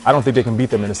 but I don't think they can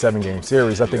beat them in a 7-game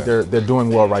series. I think they're doing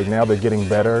well right now. They're getting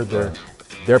better.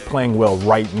 They're playing well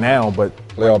right now, but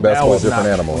playoff basketball is a different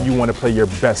animal. You want to play your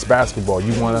best basketball.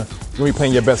 You want to be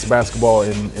playing your best basketball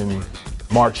in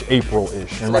March,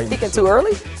 April-ish. So they're peaking too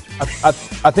early? I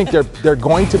think they're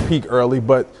going to peak early,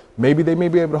 but maybe they may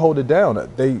be able to hold it down.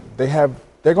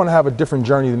 They're going to have a different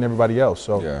journey than everybody else.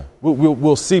 So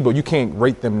we'll see, but you can't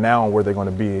rate them now where they're going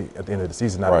to be at the end of the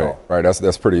season. Not at all. Right.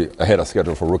 That's pretty ahead of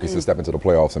schedule for rookies to step into the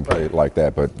playoffs and play like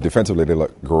that. But defensively, they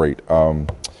look great.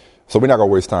 So we're not going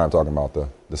to waste time talking about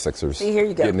the Sixers here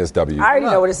you go. getting this W. I already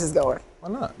know where this is going. Why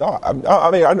not? No,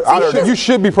 I mean, you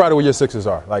should be proud of where your Sixers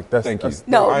are. Thank you.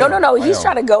 No. He's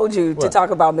trying to goad you to talk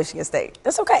about Michigan State.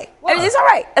 That's okay. It's all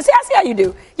right. I see how you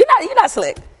do. You're not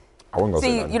slick. I wouldn't go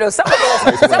say some of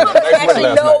us actually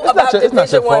know about Division I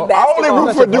basketball. I only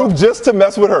root for Duke just to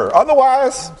mess with her.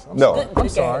 Otherwise, no. I'm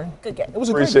sorry. Good game. It was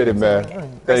Appreciate it, man.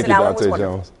 Thank you, Dante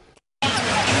Jones.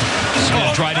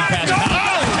 Driving past taking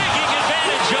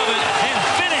advantage of it and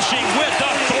finishing with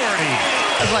authority.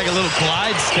 That's like a little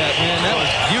glide step, man. That was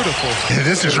beautiful. Yeah,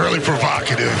 this is really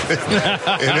provocative.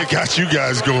 And it got you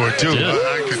guys going, too. Yeah.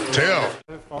 I could tell.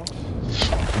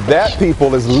 That,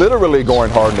 people, is literally going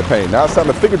hard in the paint. Now it's time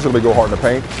to figuratively go hard in the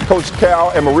paint. Coach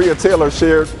Cal and Maria Taylor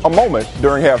shared a moment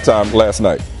during halftime last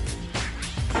night.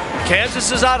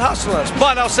 Kansas is out hustling us,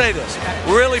 but I'll say this.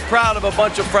 Really proud of a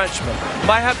bunch of freshmen.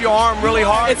 Might have your arm really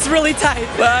hard. It's really tight.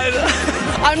 But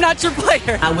I'm not your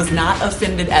player. I was not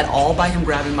offended at all by him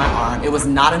grabbing my arm. It was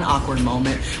not an awkward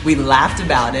moment. We laughed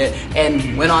about it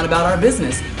and went on about our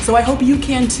business. So I hope you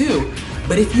can too.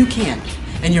 But if you can't,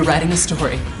 and you're writing a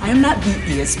story, I am not the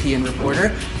ESPN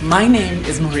reporter. My name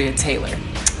is Maria Taylor.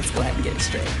 Let's go ahead and get it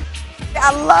straight.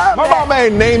 I love my that. mom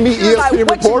ain't named me ESPN like,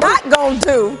 reporter. What you not gonna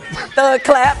do, Thug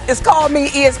Clap, is call me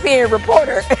ESPN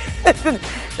reporter.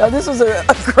 No, this was a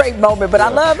great moment, but I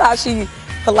love how she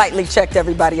politely checked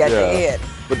everybody at the end.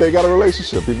 But they got a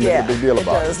relationship. You make a big deal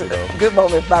about it. Good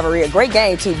moment by Maria. Great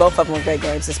game, too. Both of them were great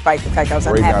games, despite the fact I was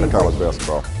unhappy. Great night in college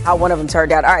basketball. How one of them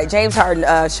turned out. All right, James Harden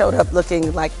showed up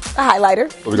looking like a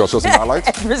highlighter. Are we going to show some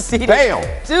highlights?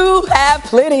 Damn. Do have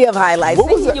plenty of highlights.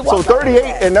 What was that? So 38,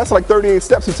 and that's like 38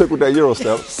 steps he took with that Euro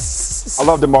step. I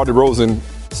love DeMar DeRozan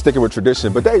sticking with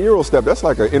tradition, but that Euro step, that's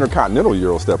like an intercontinental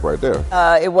Euro step right there.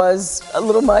 It was a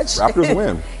little much. Raptors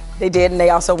win. They did, and they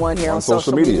also won here on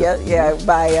social media. Yeah,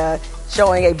 by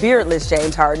showing a beardless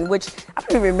James Harden, which I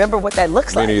don't even remember what that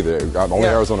looks like. Me neither. Only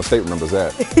Arizona State remembers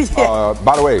that.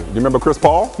 By the way, you remember Chris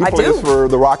Paul? He plays for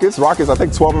the Rockets. Rockets, I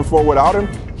think, 12-4 without him.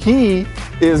 He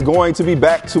is going to be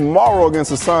back tomorrow against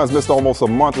the Suns. Missed almost a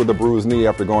month with a bruised knee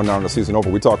after going down the season over.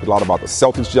 We talked a lot about the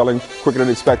Celtics gelling quicker than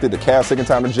expected, the Cavs taking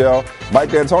time to gel. Mike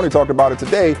D'Antoni talked about it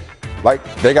today. Like,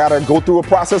 they got to go through a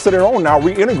process of their own now,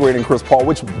 reintegrating Chris Paul,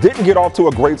 which didn't get off to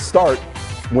a great start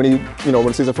when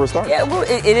the season first started. Yeah, well,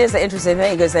 it is an interesting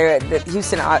thing because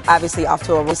Houston obviously off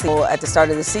to a roll at the start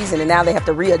of the season, and now they have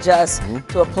to readjust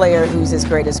to a player who's as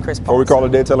great as Chris Paul. Before we call it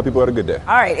a day, tell the people had a good day.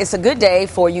 All right, it's a good day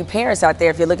for you parents out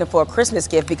there if you're looking for a Christmas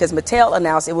gift because Mattel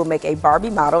announced it will make a Barbie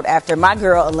modeled after my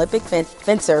girl, Olympic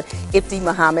fencer Ifti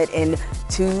Muhammad. In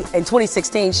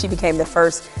 2016, she became the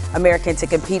first American to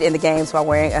compete in the games while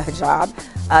wearing a hijab.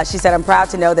 She said, "I'm proud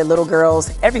to know that little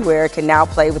girls everywhere can now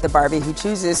play with the Barbie who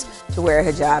chooses to wear a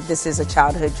hijab. This is a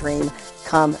childhood dream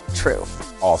come true."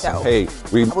 Awesome. So, hey,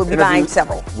 we'll be buying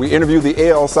several. We interviewed the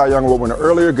AL Cy Young Award winner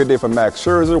earlier. Good day for Max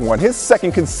Scherzer. Won his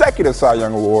second consecutive Cy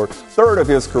Young Award, third of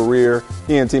his career.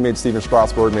 He and teammate Steven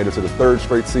Strasburg made it to the third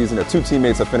straight season. Their two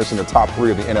teammates have finished in the top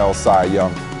three of the NL Cy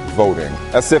Young voting.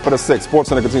 That's it for the 6.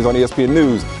 SportsCenter continues on ESPN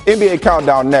News. NBA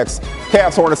Countdown next.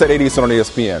 Cavs Hornets at 8 Eastern on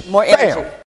ESPN. More energy.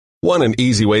 Want an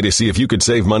easy way to see if you could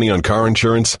save money on car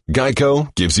insurance?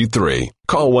 Geico gives you 3.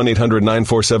 Call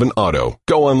 1-800-947-AUTO.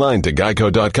 Go online to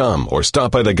geico.com or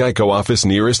stop by the Geico office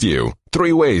nearest you.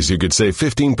 3 ways you could save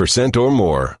 15% or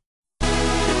more.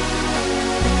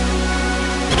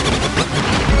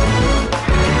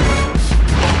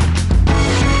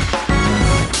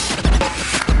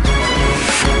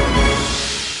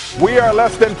 We are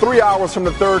less than 3 hours from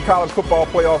the third college football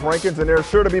playoff rankings, and there's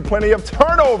sure to be plenty of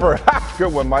turnover.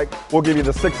 Good one, Mike. We'll give you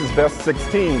the 6's best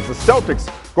 6 teams. The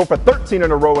Celtics go for 13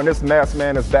 in a row, and this masked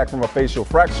man is back from a facial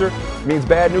fracture. It means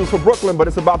bad news for Brooklyn, but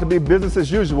it's about to be business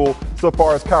as usual so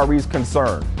far as Kyrie's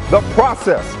concerned. The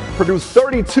process produced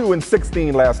 32 and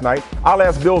 16 last night. I'll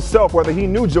ask Bill Self whether he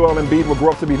knew Joel Embiid would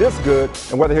grow up to be this good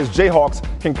and whether his Jayhawks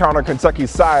can counter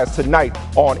Kentucky's size tonight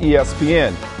on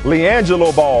ESPN.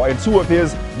 LiAngelo Ball and two of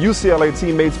his UCLA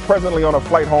teammates presently on a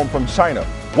flight home from China.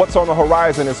 What's on the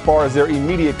horizon as far as their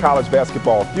immediate college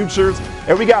basketball futures?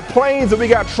 And we got planes and we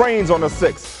got trains on the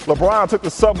 6th. LeBron took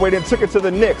the subway, then took it to the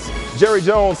Knicks. Jerry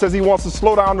Jones says he wants to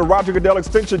slow down the Roger Goodell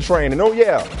extension train. And oh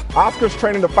yeah, Oscar's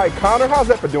training to fight Conor. How's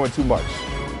that for doing too much?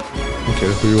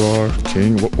 Okay, who you are,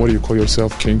 king, what do you call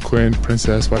yourself? King, queen,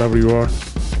 princess, whatever you are.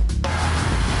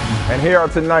 And here are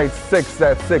tonight's 6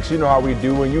 at 6. You know how we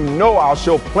do, and you know I'll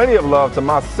show plenty of love to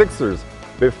my Sixers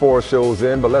before show's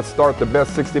in. But let's start the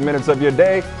best 60 minutes of your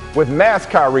day with Mass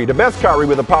Kyrie, the best Kyrie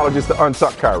with apologies to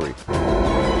Untucked Kyrie.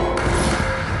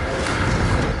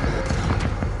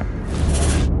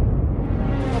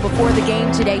 Before the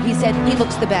game today, he said he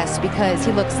looks the best because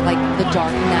he looks like the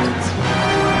Dark Knight.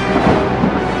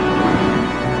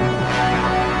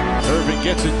 Irving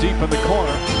gets it deep in the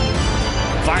corner.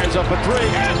 Fires up a three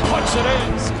and puts it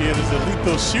in. This kid is a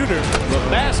lethal shooter. The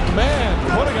masked man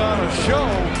putting on a show.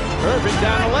 Irving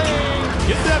down the lane.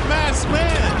 Get that masked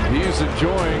man. He is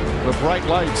enjoying the bright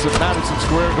lights of Madison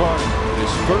Square Garden. His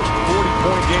first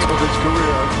 40-point game of his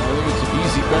career. I think it's an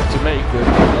easy bet to make that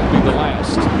he'll be the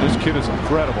last. This kid is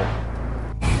incredible.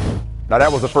 Now, that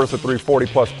was the first of 3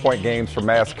 40-plus point games for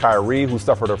Mass Kyrie, who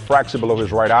suffered a fracture below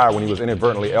his right eye when he was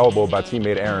inadvertently elbowed by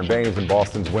teammate Aaron Baines in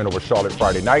Boston's win over Charlotte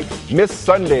Friday night. Missed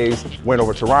Sunday's win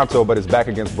over Toronto, but is back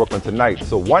against Brooklyn tonight.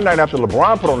 So one night after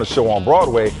LeBron put on the show on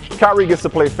Broadway, Kyrie gets to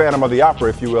play Phantom of the Opera,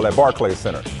 if you will, at Barclays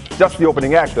Center. Just the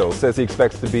opening act, though, says he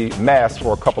expects to be masked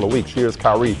for a couple of weeks. Here's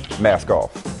Kyrie, mask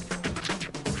off.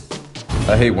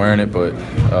 I hate wearing it,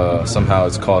 but somehow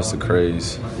it's caused a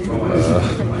craze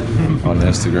on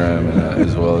Instagram and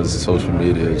as well as social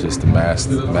media. Just the masked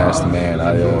man.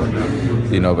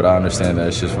 But I understand that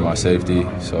it's just for my safety.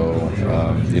 So,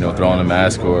 throw on a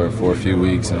mask for a few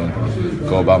weeks and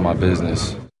go about my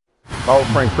business. My old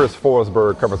friend Chris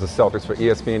Forsberg covers the Celtics for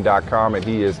ESPN.com, and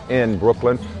he is in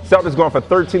Brooklyn. Celtics going for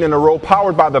 13 in a row,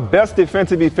 powered by the best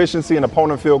defensive efficiency and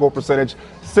opponent field goal percentage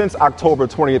since October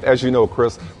 20th, as you know,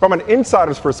 Chris. From an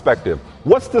insider's perspective,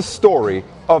 what's the story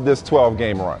of this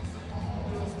 12-game run?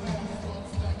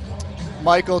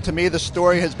 Michael, to me, the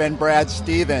story has been Brad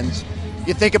Stevens.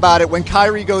 You think about it, when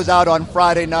Kyrie goes out on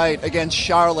Friday night against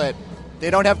Charlotte, they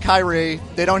don't have Kyrie,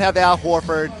 they don't have Al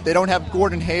Horford, they don't have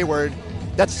Gordon Hayward.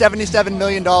 That's $77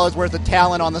 million worth of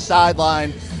talent on the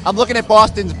sideline. I'm looking at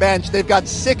Boston's bench. They've got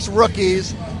 6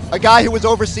 rookies, a guy who was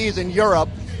overseas in Europe,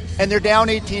 and they're down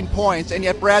 18 points, and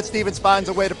yet Brad Stevens finds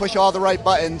a way to push all the right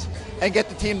buttons and get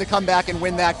the team to come back and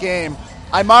win that game.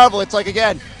 I marvel. It's like,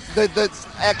 again,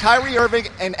 Kyrie Irving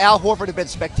and Al Horford have been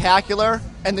spectacular,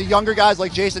 and the younger guys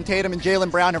like Jason Tatum and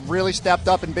Jaylen Brown have really stepped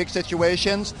up in big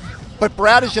situations. But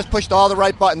Brad has just pushed all the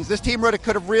right buttons. This team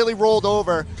could have really rolled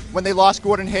over when they lost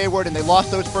Gordon Hayward and they lost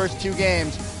those first 2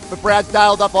 games. But Brad's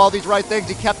dialed up all these right things.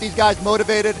 He kept these guys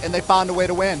motivated, and they found a way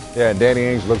to win. Yeah, and Danny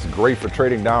Ainge looks great for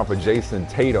trading down for Jason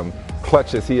Tatum.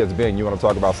 Clutch as he has been. You want to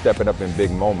talk about stepping up in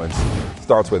big moments.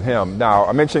 Starts with him. Now,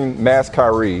 I mentioned Mass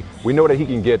Kyrie. We know that he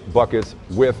can get buckets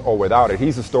with or without it.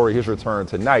 He's the story of his return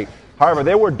tonight. However,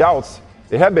 there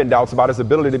have been doubts about his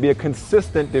ability to be a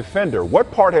consistent defender.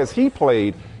 What part has he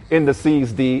played in the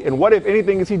CSD, and what, if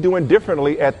anything, is he doing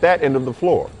differently at that end of the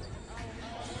floor?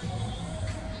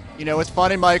 You know, it's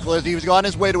funny, Michael, as he was on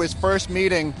his way to his first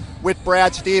meeting with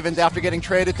Brad Stevens after getting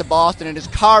traded to Boston, and his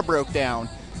car broke down.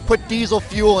 Put diesel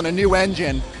fuel in a new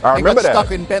engine. I remember that.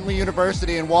 Stuck in Bentley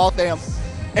University in Waltham.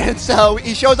 And so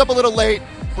he shows up a little late.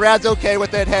 Brad's okay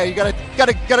with it. Hey, you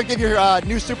gotta give your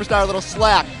new superstar a little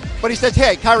slack. But he says,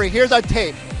 hey, Kyrie, here's our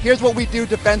tape. Here's what we do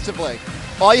defensively.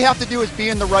 All you have to do is be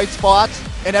in the right spots,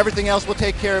 and everything else will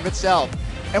take care of itself.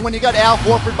 And when you got Al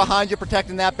Horford behind you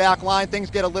protecting that back line, things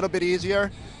get a little bit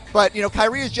easier. But,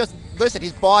 Kyrie is just, listen,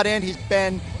 he's bought in. He's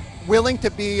been willing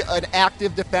to be an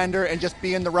active defender and just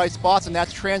be in the right spots, and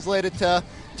that's translated to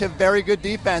very good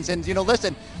defense. And,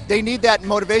 listen, they need that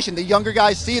motivation. The younger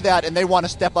guys see that, and they want to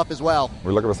step up as well.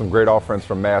 We're looking for some great offense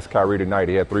from Mass Kyrie tonight.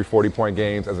 He had 3 40-point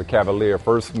games as a Cavalier.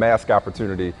 First mask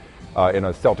opportunity in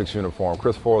a Celtics uniform.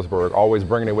 Chris Forsberg always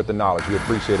bringing it with the knowledge. We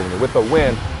appreciate it. And with the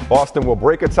win, Boston will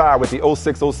break a tie with the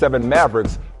 06-07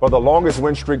 Mavericks for the longest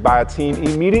win streak by a team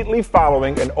immediately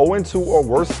following an 0-2 or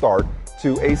worse start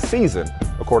to a season,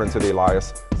 according to the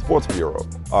Elias Sports Bureau.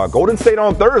 Golden State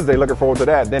on Thursday, looking forward to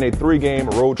that. Then a 3-game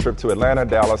road trip to Atlanta,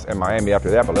 Dallas, and Miami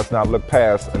after that. But let's not look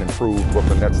past an improved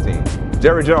Brooklyn Nets team.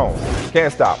 Jerry Jones,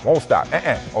 can't stop, won't stop.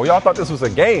 Oh, y'all thought this was a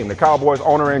game. The Cowboys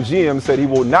owner and GM said he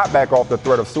will not back off the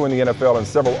threat of suing the NFL and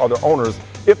several other owners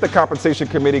if the compensation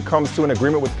committee comes to an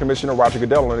agreement with Commissioner Roger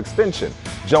Goodell on an extension.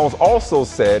 Jones also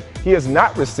said he has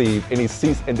not received any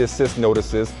cease and desist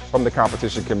notices from the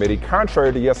competition committee,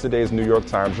 contrary to yesterday's New York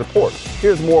Times report.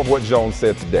 Here's more of what Jones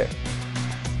said today.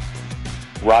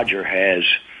 Roger has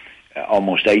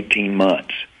almost 18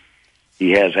 months.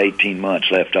 He has 18 months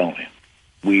left on him.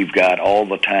 We've got all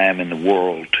the time in the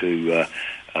world to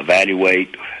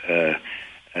evaluate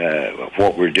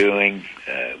what we're doing.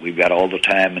 We've got all the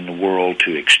time in the world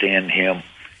to extend him.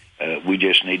 We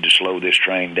just need to slow this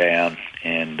train down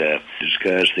and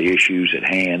discuss the issues at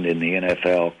hand in the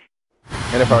NFL.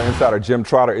 NFL insider Jim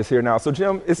Trotter is here now. So,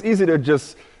 Jim, it's easy to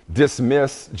just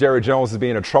dismiss Jerry Jones as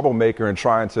being a troublemaker and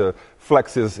trying to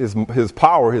flex his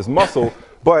power, his muscle,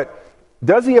 but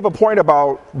does he have a point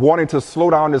about wanting to slow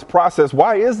down this process?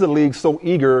 Why is the league so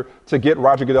eager to get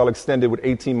Roger Goodell extended with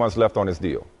 18 months left on his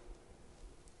deal?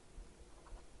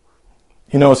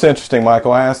 You know, it's interesting,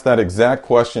 Michael. I asked that exact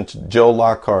question to Joe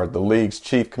Lockhart, the league's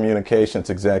chief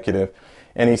communications executive,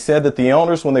 and he said that the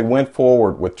owners, when they went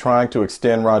forward with trying to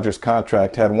extend Roger's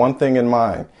contract, had one thing in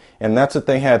mind, and that's that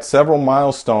they had several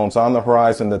milestones on the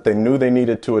horizon that they knew they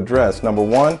needed to address. Number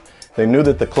one, they knew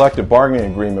that the collective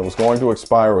bargaining agreement was going to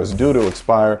expire or was due to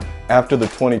expire after the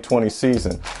 2020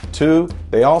 season. Two,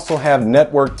 they also have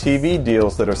network TV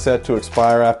deals that are set to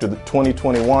expire after the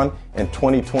 2021 and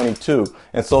 2022.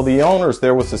 And so the owners,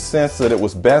 there was a sense that it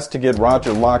was best to get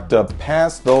Roger locked up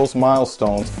past those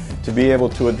milestones to be able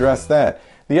to address that.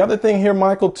 The other thing here,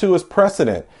 Michael, too, is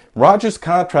precedent. Roger's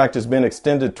contract has been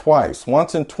extended twice,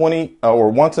 once in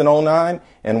 09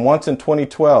 and once in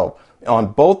 2012.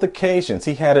 On both occasions,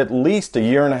 he had at least a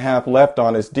year and a half left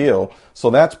on his deal,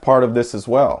 so that's part of this as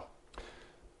well.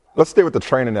 Let's stay with the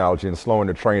train analogy and slowing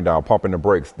the train down, pumping the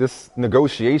brakes. This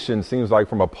negotiation seems like,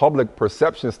 from a public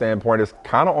perception standpoint, is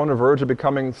kind of on the verge of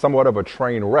becoming somewhat of a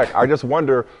train wreck. I just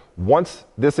wonder, once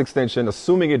this extension,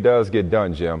 assuming it does get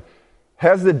done, Jim,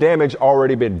 has the damage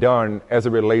already been done as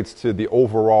it relates to the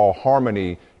overall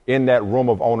harmony in that room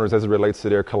of owners as it relates to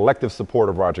their collective support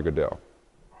of Roger Goodell?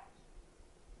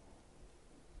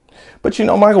 But, you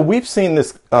know, Michael, we've seen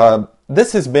this.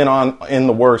 This has been in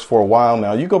the works for a while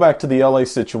now. You go back to the LA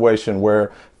situation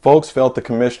where folks felt the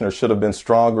commissioner should have been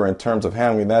stronger in terms of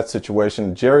handling that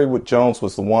situation. Jerry Jones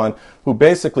was the one who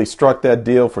basically struck that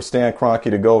deal for Stan Kroenke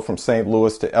to go from St.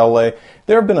 Louis to LA.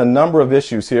 There have been a number of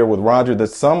issues here with Roger that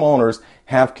some owners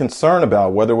have concern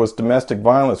about, whether it was domestic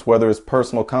violence, whether it's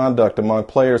personal conduct among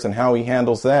players and how he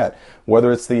handles that,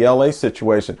 whether it's the LA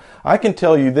situation. I can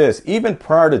tell you this, even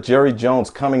prior to Jerry Jones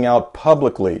coming out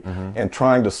publicly and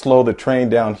trying to slow the train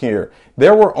down here,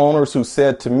 there were owners who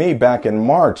said to me back in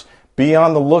March, be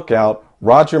on the lookout,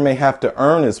 Roger may have to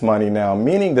earn his money now,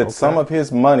 meaning that some of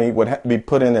his money would be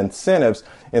put in incentives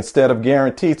instead of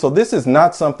guaranteed. So this is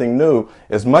not something new.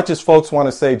 As much as folks want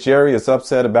to say Jerry is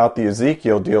upset about the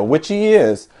Ezekiel deal, which he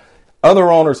is,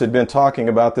 other owners had been talking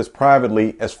about this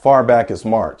privately as far back as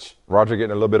March. Roger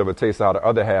getting a little bit of a taste of how the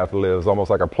other half lives,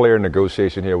 almost like a player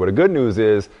negotiation here. Well, the good news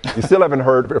is you still haven't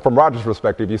heard, from Roger's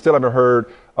perspective, you still haven't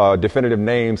heard definitive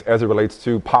names as it relates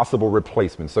to possible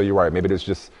replacements. So you're right. Maybe it's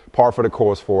just par for the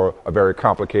course for a very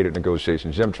complicated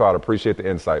negotiation. Jim Trout, appreciate the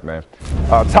insight, man.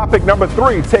 Topic number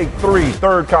 3, take 3,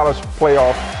 third college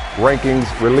playoff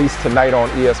rankings released tonight on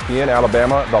ESPN.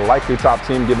 Alabama, the likely top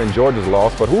team given Georgia's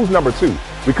loss. But who's number 2?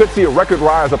 We could see a record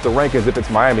rise up the rankings if it's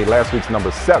Miami, last week's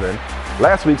number 7.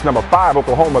 Last week's number 5,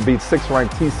 Oklahoma, beat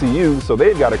 6th-ranked TCU, so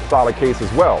they've got a solid case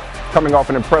as well. Coming off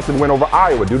an impressive win over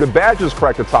Iowa, the Badgers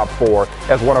cracked the top 4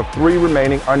 as one of 3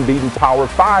 remaining unbeaten Power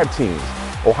 5 teams.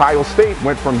 Ohio State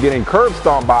went from getting curb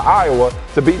stomped by Iowa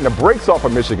to beating the brakes off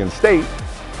of Michigan State.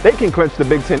 They can clinch the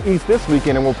Big Ten East this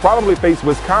weekend and will probably face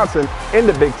Wisconsin in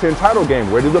the Big Ten title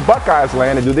game. Where do the Buckeyes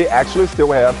land, and do they actually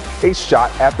still have a shot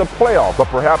at the playoff? But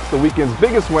perhaps the weekend's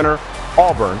biggest winner,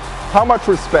 Auburn. How much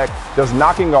respect does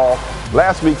knocking off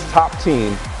last week's top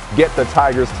team get the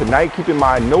Tigers tonight? Keep in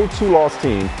mind, no 2-loss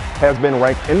team has been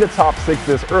ranked in the top 6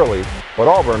 this early, but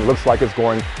Auburn looks like it's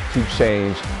going to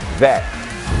change that.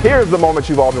 Here's the moment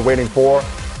you've all been waiting for.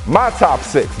 My top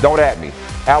 6, don't at me.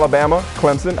 Alabama,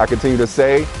 Clemson, I continue to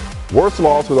say, worst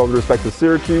loss with all due respect to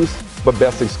Syracuse, but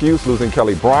best excuse, losing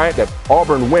Kelly Bryant. That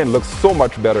Auburn win looks so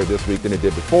much better this week than it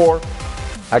did before.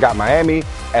 I got Miami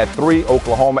at 3,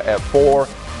 Oklahoma at 4,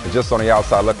 and just on the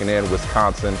outside looking in,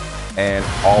 Wisconsin and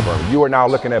Auburn. You are now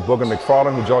looking at Booger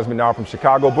McFarland, who joins me now from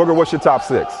Chicago. Booger, what's your top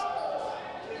 6?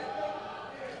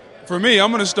 For me, I'm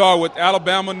going to start with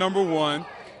Alabama, number 1.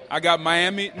 I got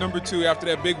Miami, number 2, after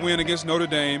that big win against Notre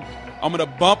Dame. I'm going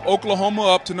to bump Oklahoma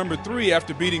up to number 3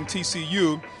 after beating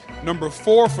TCU. Number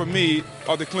 4 for me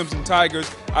are the Clemson Tigers.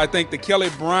 I think the Kelly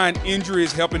Bryant injury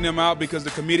is helping them out because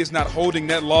the committee is not holding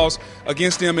that loss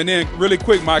against them. And then really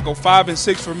quick, Michael, 5 and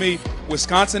 6 for me,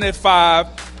 Wisconsin at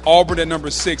 5, Auburn at number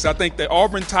 6. I think the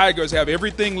Auburn Tigers have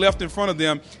everything left in front of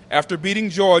them after beating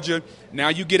Georgia. Now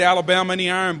you get Alabama in the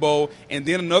Iron Bowl, and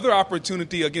then another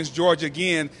opportunity against Georgia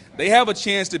again. They have a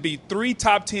chance to beat 3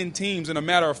 top 10 teams in a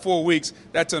matter of 4 weeks.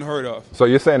 That's unheard of. So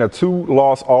you're saying a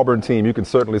 2-loss Auburn team you can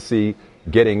certainly see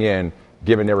getting in,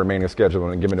 given their remaining schedule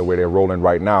and given the way they're rolling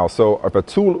right now. So if a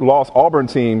 2-loss Auburn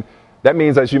team, that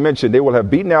means, as you mentioned, they will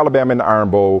have beaten Alabama in the Iron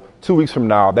Bowl 2 weeks from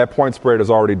now. That point spread has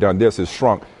already done this, is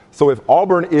shrunk. So if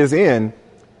Auburn is in,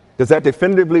 does that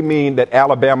definitively mean that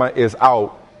Alabama is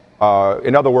out?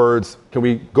 In other words, can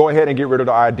we go ahead and get rid of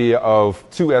the idea of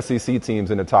 2 SEC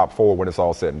teams in the top 4 when it's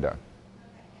all said and done?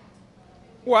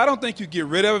 Well, I don't think you get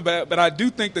rid of it, but I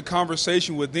do think the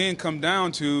conversation would then come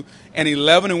down to an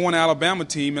 11-1 Alabama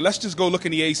team. And let's just go look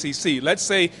in the ACC. Let's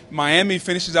say Miami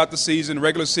finishes out the season,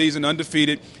 regular season,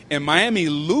 undefeated, and Miami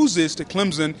loses to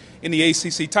Clemson in the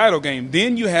ACC title game.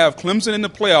 Then you have Clemson in the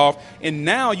playoff, and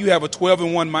now you have a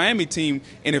 12-1 Miami team.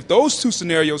 And if those 2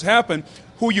 scenarios happen,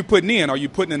 who are you putting in? Are you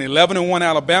putting an 11-1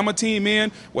 Alabama team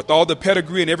in with all the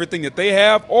pedigree and everything that they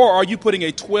have? Or are you putting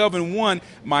a 12-1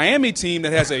 Miami team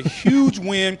that has a huge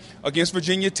win against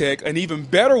Virginia Tech, an even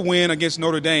better win against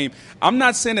Notre Dame? I'm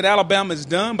not saying that Alabama is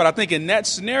done, but I think in that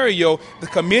scenario, the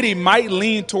committee might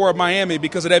lean toward Miami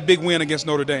because of that big win against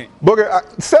Notre Dame.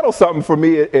 Booger, settle something for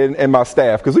me and my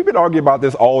staff, because we've been arguing about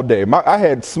this all day. I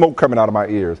had smoke coming out of my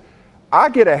ears. I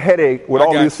get a headache with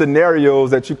all these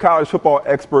scenarios that you college football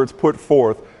experts put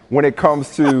forth when it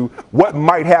comes to what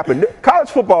might happen. College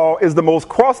football is the most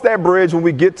cross that bridge when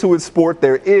we get to its sport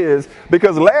there is,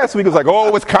 because last week it was like, oh,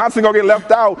 Wisconsin going to get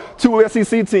left out, 2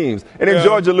 SEC teams, and then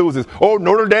Georgia loses. Oh,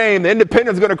 Notre Dame, the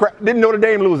Independent's going to crack. Then Notre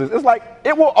Dame loses. It's like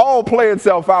it will all play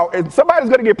itself out, and somebody's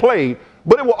going to get played,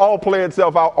 but it will all play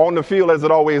itself out on the field as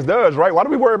it always does, right? Why do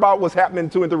we worry about what's happening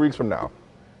 2 and 3 weeks from now?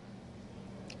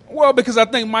 Well, because I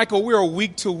think, Michael, we're a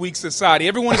week-to-week society.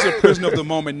 Everyone is a prisoner of the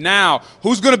moment. Now,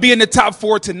 who's going to be in the top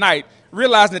 4 tonight?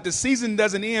 Realizing that the season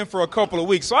doesn't end for a couple of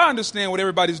weeks. So I understand what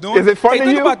everybody's doing. Is it fun to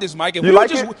think you? About this, Mike. If you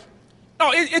like it?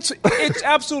 No, it's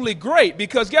absolutely great,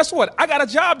 because guess what? I got a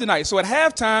job tonight. So at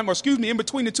halftime, in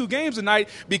between the 2 games tonight,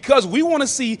 because we want to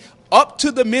see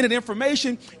up-to-the-minute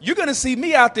information, you're going to see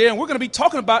me out there, and we're going to be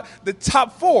talking about the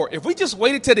top 4. If we just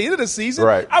waited till the end of the season,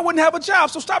 I wouldn't have a job.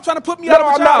 So stop trying to put me out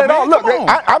of a job, not at man. all. Look,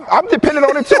 I'm dependent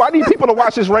on it, too. I need people to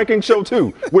watch this ranking show,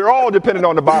 too. We're all dependent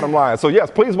on the bottom line. So,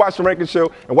 yes, please watch the ranking show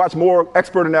and watch more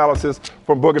expert analysis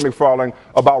from Booger McFarland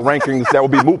about rankings that will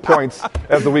be moot points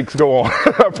as the weeks go on.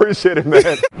 I appreciate it,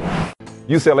 man.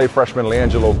 UCLA freshman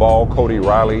LiAngelo Ball, Cody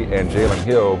Riley, and Jalen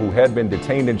Hill, who had been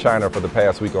detained in China for the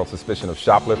past week on suspicion of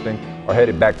shoplifting, are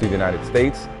headed back to the United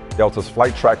States. Delta's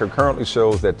flight tracker currently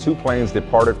shows that 2 planes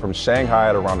departed from Shanghai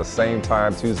at around the same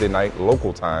time Tuesday night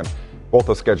local time. Both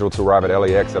are scheduled to arrive at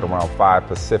LAX at around 5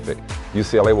 Pacific.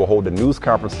 UCLA will hold a news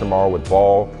conference tomorrow with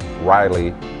Ball,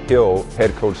 Riley, Hill,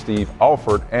 head coach Steve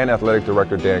Alford, and athletic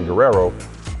director Dan Guerrero.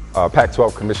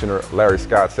 Pac-12 Commissioner Larry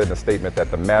Scott said in a statement that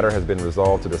the matter has been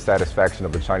resolved to the satisfaction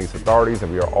of the Chinese authorities,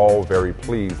 and we are all very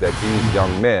pleased that these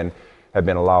young men have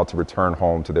been allowed to return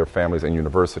home to their families and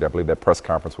university. I believe that press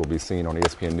conference will be seen on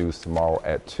ESPN News tomorrow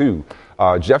at 2.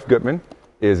 Jeff Goodman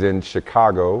is in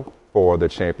Chicago for the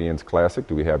Champions Classic.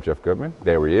 Do we have Jeff Goodman?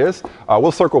 There he is.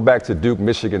 We'll circle back to Duke,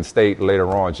 Michigan State later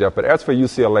on, Jeff. But as for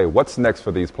UCLA, what's next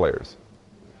for these players?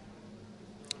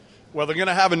 Well, they're going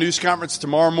to have a news conference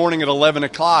tomorrow morning at 11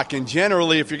 o'clock. And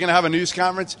generally, if you're going to have a news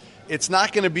conference, it's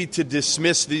not going to be to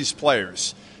dismiss these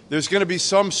players. There's going to be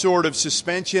some sort of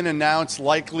suspension announced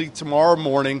likely tomorrow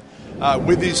morning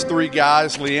with these 3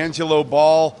 guys, LiAngelo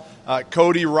Ball,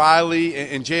 Cody Riley,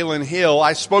 and Jalen Hill.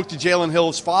 I spoke to Jalen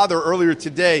Hill's father earlier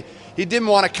today. He didn't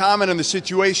want to comment on the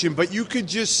situation, but you could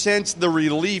just sense the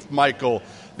relief, Michael,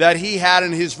 that he had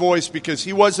in his voice, because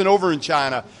he wasn't over in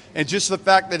China. And just the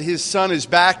fact that his son is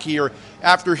back here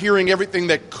after hearing everything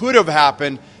that could have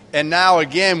happened, and now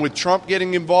again with Trump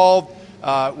getting involved,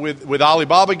 with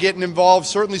Alibaba getting involved,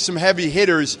 certainly some heavy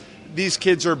hitters, these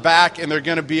kids are back and they're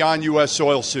going to be on U.S.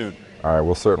 soil soon. All right,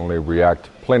 we'll certainly react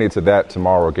plenty to that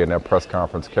tomorrow. Again, that press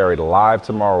conference carried live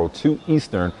tomorrow, 2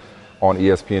 Eastern on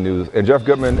ESPN News. And Jeff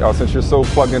Goodman, since you're so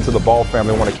plugged into the Ball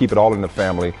family, I want to keep it all in the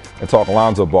family and talk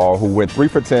Lonzo Ball, who went 3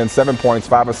 for 10, 7 points,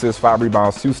 5 assists, 5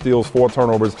 rebounds, 2 steals, 4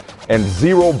 turnovers, and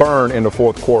 0 burn in the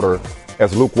 4th quarter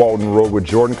as Luke Walton rode with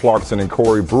Jordan Clarkson and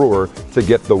Corey Brewer to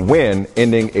get the win,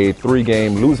 ending a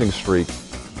 3-game losing streak,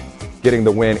 getting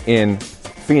the win in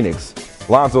Phoenix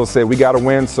Lonzo said, we got to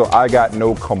win, so I got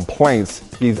no complaints.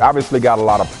 He's obviously got a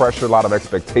lot of pressure, a lot of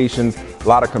expectations, a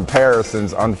lot of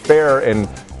comparisons, unfair and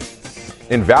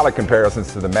invalid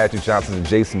comparisons to the Magic Johnsons and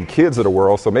Jason Kidds of the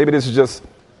world. So maybe this is just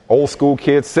old school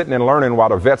kids sitting and learning while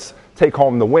the vets take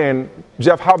home the win.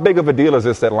 Jeff, how big of a deal is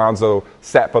this that Lonzo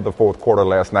sat for the fourth quarter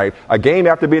last night? A game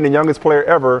after being the youngest player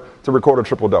ever to record a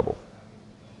triple-double.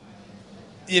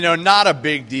 You know, not a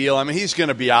big deal. I mean, he's going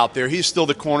to be out there. He's still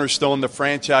the cornerstone, the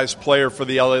franchise player for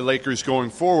the LA Lakers going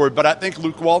forward. But I think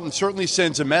Luke Walton certainly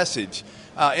sends a message.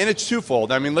 And it's twofold.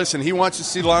 I mean, listen, he wants to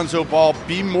see Lonzo Ball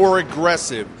be more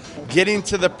aggressive, get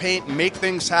into the paint, make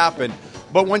things happen.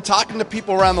 But when talking to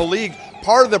people around the league,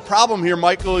 part of the problem here,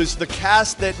 Michael, is the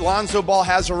cast that Lonzo Ball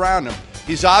has around him.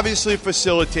 He's obviously a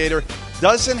facilitator,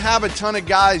 doesn't have a ton of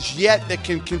guys yet that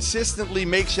can consistently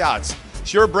make shots.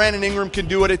 Sure, Brandon Ingram can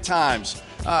do it at times.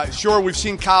 Sure, we've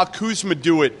seen Kyle Kuzma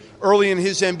do it early in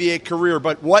his NBA career.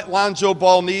 But what Lonzo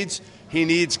Ball needs, he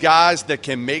needs guys that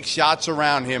can make shots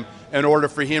around him in order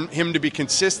for him to be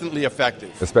consistently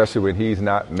effective. Especially when he's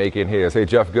not making his. Hey,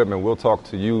 Jeff Goodman, we'll talk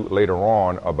to you later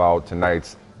on about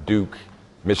tonight's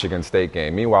Duke-Michigan State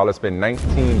game. Meanwhile, it's been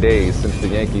 19 days since the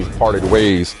Yankees parted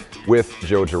ways with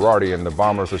Joe Girardi, and the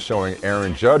Bombers are showing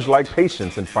Aaron Judge-like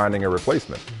patience in finding a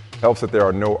replacement. Helps that there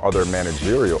are no other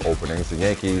managerial openings. The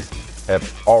Yankees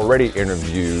have already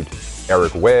interviewed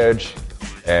Eric Wedge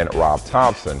and Rob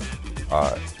Thompson.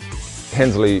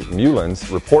 Hensley Mullins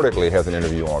reportedly has an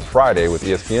interview on Friday with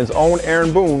ESPN's own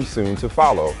Aaron Boone soon to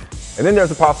follow. And then there's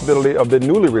the possibility of the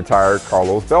newly retired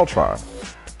Carlos Beltran.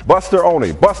 Buster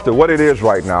Olney. Buster, what it is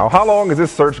right now. How long is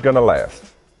this search going to last?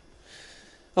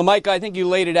 Well, Mike, I think you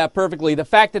laid it out perfectly. The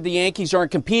fact that the Yankees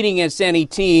aren't competing against any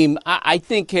team, I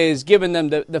think has given them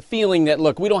the feeling that,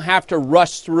 look, we don't have to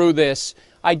rush through this.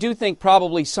 I do think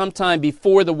probably sometime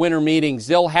before the winter meetings,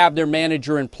 they'll have their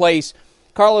manager in place.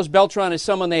 Carlos Beltran is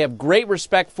someone they have great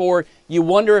respect for. You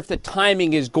wonder if the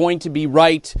timing is going to be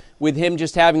right with him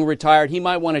just having retired. He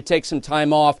might want to take some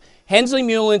time off. Hensley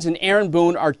Mullins and Aaron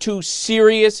Boone are two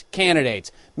serious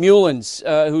candidates. Mullins,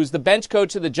 who's the bench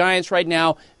coach of the Giants right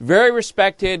now, very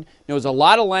respected, knows a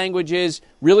lot of languages,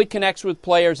 really connects with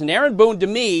players. And Aaron Boone, to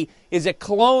me, is a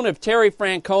clone of Terry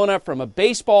Francona from a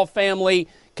baseball family,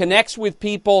 connects with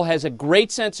people, has a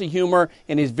great sense of humor,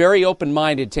 and is very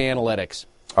open-minded to analytics.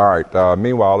 All right.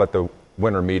 Meanwhile, at the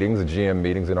winter meetings, the GM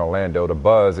meetings in Orlando, the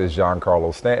buzz is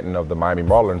Giancarlo Stanton of the Miami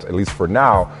Marlins, at least for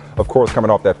now. Of course, coming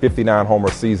off that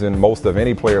 59-homer season, most of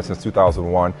any player since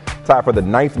 2001, tied for the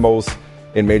 9th most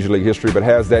in Major League history, but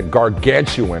has that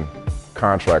gargantuan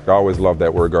contract. I always love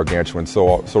that word, gargantuan.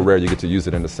 So rare you get to use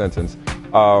it in a sentence.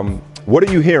 What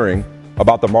are you hearing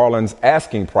about the Marlins'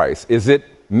 asking price? Is it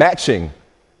matching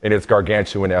in its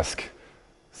gargantuan-esque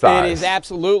size? It is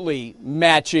absolutely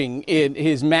matching in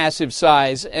his massive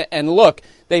size. And look,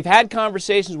 they've had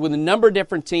conversations with a number of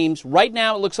different teams. Right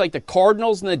now, it looks like the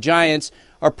Cardinals and the Giants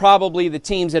are probably the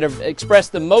teams that have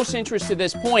expressed the most interest to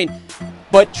this point.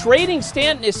 But trading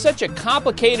Stanton is such a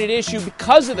complicated issue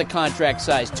because of the contract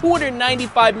size.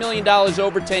 $295 million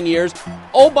over 10 years.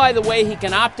 Oh, by the way, he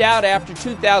can opt out after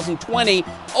 2020.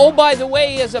 Oh, by the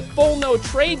way, he has a full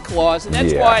no-trade clause. And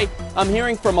that's why I'm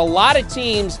hearing from a lot of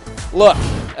teams, look,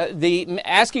 the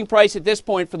asking price at this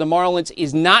point for the Marlins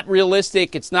is not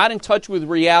realistic. It's not in touch with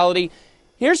reality.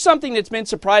 Here's something that's been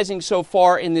surprising so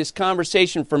far in this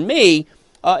conversation for me,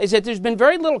 is that there's been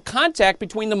very little contact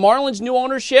between the Marlins' new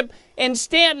ownership and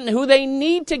Stanton, who they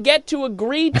need to get to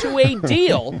agree to a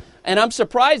deal. And I'm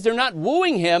surprised they're not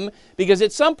wooing him, because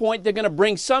at some point they're going to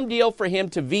bring some deal for him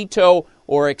to veto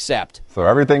or accept. So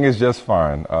everything is just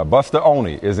fine. Buster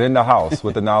Olney is in the house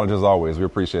with the knowledge as always. We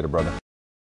appreciate it, brother.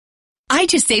 I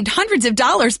just saved hundreds of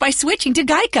dollars by switching to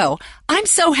Geico. I'm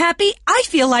so happy, I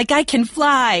feel like I can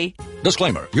fly.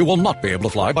 Disclaimer, you will not be able to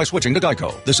fly by switching to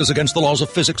Geico. This is against the laws of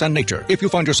physics and nature. If you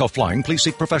find yourself flying, please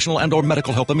seek professional and or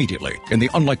medical help immediately. In the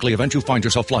unlikely event you find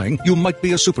yourself flying, you might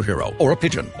be a superhero, or a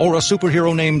pigeon, or a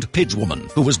superhero named Pidgewoman,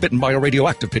 who was bitten by a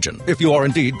radioactive pigeon. If you are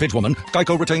indeed Pidgewoman,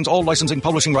 Geico retains all licensing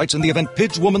publishing rights in the event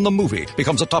Pidgewoman the movie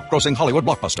becomes a top-grossing Hollywood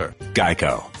blockbuster.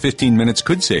 Geico. 15 minutes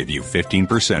could save you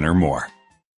 15% or more.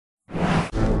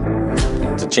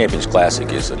 The Champions Classic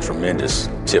is a tremendous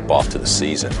tip-off to the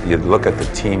season. You look at the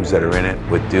teams that are in it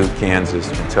with Duke, Kansas,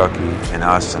 Kentucky, and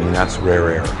us. I mean, that's rare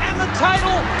air. And the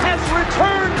title has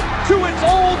returned to its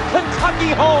old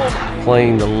Kentucky home.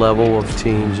 Playing the level of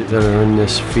teams that are in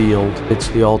this field, it's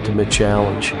the ultimate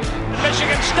challenge.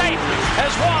 Michigan State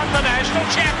has won the national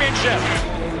championship.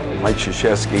 Mike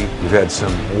Krzyzewski, we've had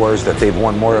some wars that they've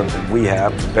won more of than we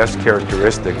have. The best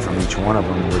characteristic from each one of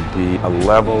them would be a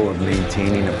level of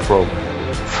maintaining a program.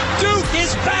 Duke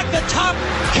is back atop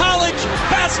college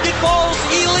basketball. basketball's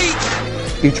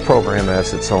elite. Each program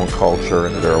has its own culture,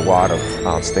 and there are a lot of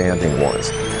outstanding ones.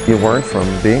 You learn from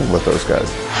being with those guys.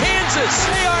 Kansas,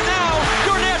 they are now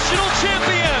your national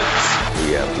champions.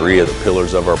 We have three of the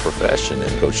pillars of our profession,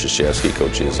 and Coach Krzyzewski,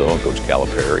 Coach Izzo, and Coach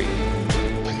Calipari.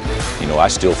 You know, I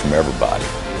steal from everybody.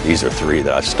 These are three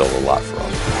that I stole a lot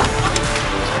from.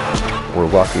 We're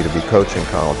lucky to be coaching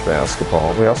college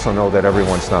basketball. We also know that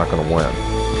everyone's not going to win.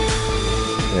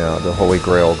 Yeah, the Holy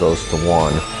Grail goes to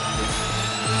one.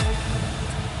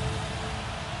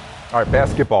 All right,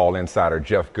 basketball insider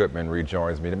Jeff Goodman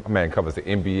rejoins me. The man covers the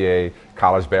NBA,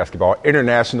 college basketball,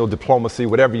 international diplomacy,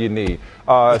 whatever you need.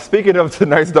 Speaking of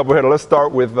tonight's doubleheader, let's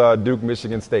start with Duke,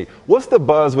 Michigan State. What's the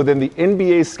buzz within the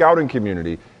NBA scouting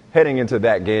community heading into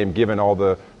that game, given all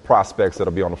the prospects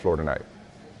that'll be on the floor tonight?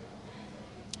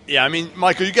 Yeah, I mean,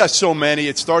 Michael, you got so many.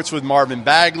 It starts with Marvin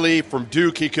Bagley from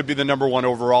Duke. He could be the #1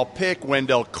 overall pick.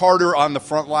 Wendell Carter on the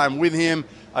front line with him,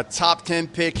 a top 10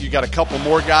 pick. You got a couple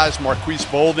more guys, Marquise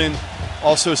Bolden,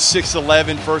 also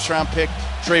 6'11", first-round pick.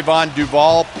 Trayvon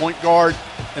Duval, point guard.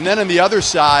 And then on the other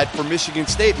side, for Michigan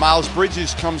State, Miles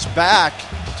Bridges comes back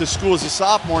to school as a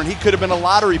sophomore, and he could have been a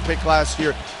lottery pick last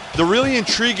year. The really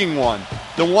intriguing one,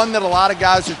 the one that a lot of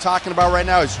guys are talking about right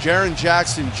now, is Jaren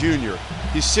Jackson Jr.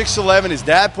 He's 6'11". His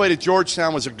dad played at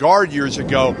Georgetown, was a guard years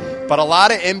ago. But a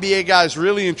lot of NBA guys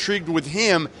really intrigued with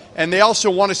him, and they also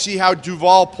want to see how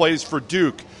Duval plays for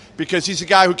Duke, because he's a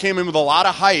guy who came in with a lot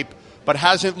of hype but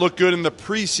hasn't looked good in the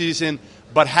preseason,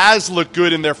 but has looked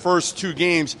good in their first 2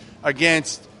 games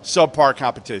against subpar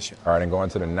competition. All right, and going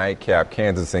to the nightcap,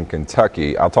 Kansas and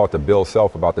Kentucky. I'll talk to Bill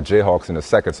Self about the Jayhawks in a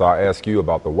second, so I'll ask you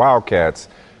about the Wildcats.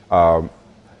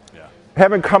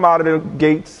 Haven't come out of the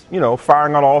gates, you know,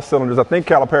 firing on all cylinders. I think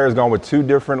Calipari has gone with 2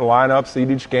 different lineups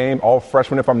in each game, all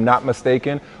freshmen, if I'm not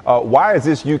mistaken. Why is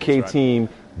this UK team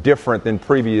different than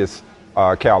previous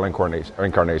Cal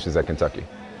incarnations at Kentucky?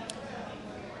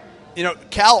 You know,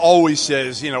 Cal always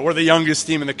says, you know, we're the youngest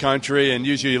team in the country, and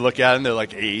usually you look at them, they're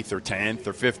like 8th or 10th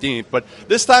or 15th. But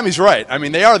this time he's right. I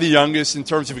mean, they are the youngest in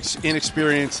terms of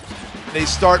inexperience. They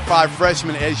start 5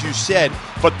 freshmen, as you said.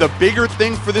 But the bigger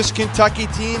thing for this Kentucky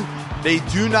team, they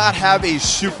do not have a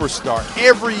superstar.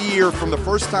 Every year from the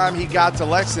first time he got to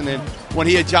Lexington, when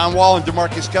he had John Wall and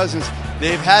DeMarcus Cousins,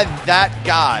 they've had that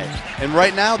guy. And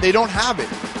right now, they don't have it.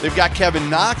 They've got Kevin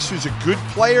Knox, who's a good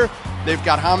player. They've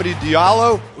got Hamidou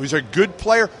Diallo, who's a good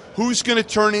player. Who's going to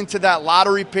turn into that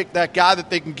lottery pick, that guy that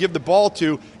they can give the ball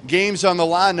to, games on the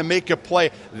line to make a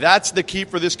play? That's the key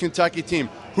for this Kentucky team.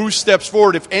 Who steps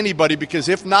forward, if anybody? Because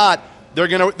if not, they're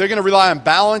going to rely on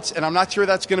balance, and I'm not sure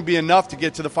that's going to be enough to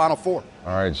get to the Final Four.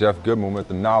 All right, Jeff Goodman with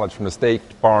the knowledge from the State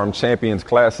Farm Champions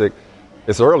Classic.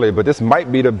 It's early, but this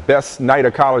might be the best night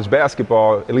of college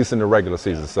basketball, at least in the regular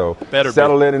season. So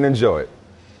settle in and enjoy it.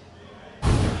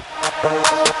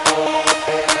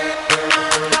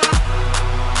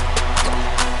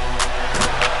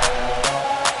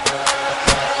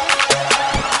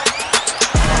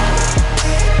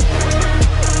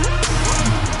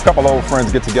 A couple old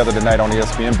friends get together tonight on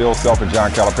ESPN. Bill Self and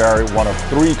John Calipari, one of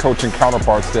 3 coaching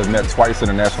counterparts that met twice in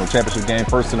the national championship game.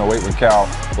 First in 08 when Cal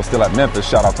was still at Memphis.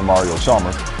 Shout out to Mario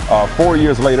Chalmers. 4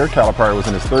 years later, Calipari was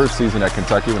in his 3rd season at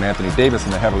Kentucky when Anthony Davis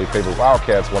and the heavily favored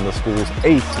Wildcats won the school's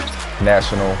 8th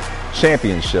national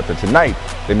championship. And tonight,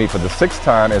 they meet for the 6th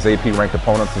time as AP-ranked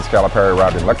opponents since Calipari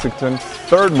arrived in Lexington,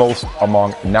 3rd most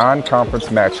among non-conference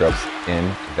matchups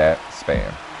in that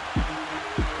span.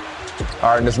 All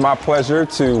right, and it's my pleasure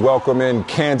to welcome in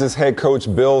Kansas head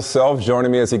coach Bill Self,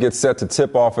 joining me as he gets set to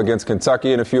tip off against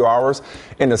Kentucky in a few hours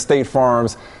in the State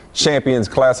Farm's Champions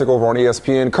Classic over on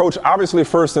ESPN. Coach, obviously,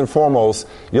 first and foremost,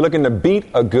 you're looking to beat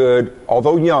a good,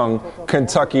 although young,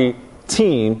 Kentucky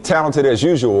team, talented as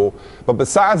usual. But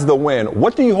besides the win,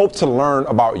 what do you hope to learn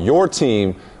about your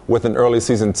team with an early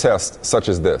season test such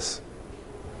as this?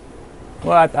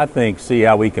 Well, I think see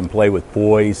how we can play with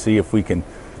poise, see if we can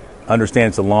understand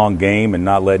it's a long game and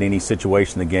not let any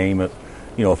situation in the game,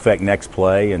 affect next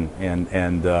play.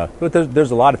 But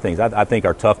there's a lot of things. I think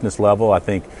our toughness level. I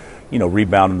think,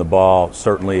 rebounding the ball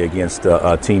certainly against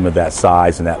a team of that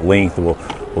size and that length will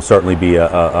certainly be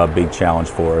a big challenge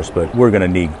for us. But we're going to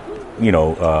need,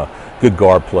 good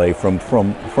guard play from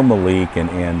Malik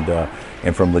and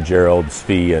and from LeGerald,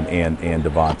 Svi, and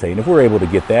Devontae. And if we're able to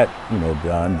get that,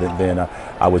 done, then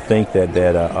I would think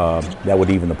that would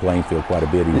even the playing field quite a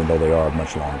bit, even though they are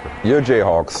much longer. Your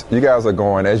Jayhawks, you guys are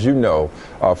going, as you know,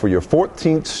 for your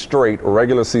 14th straight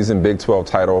regular season Big 12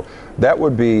 title. That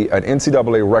would be an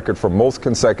NCAA record for most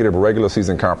consecutive regular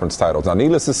season conference titles. Now,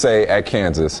 needless to say, at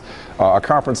Kansas, a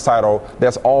conference title,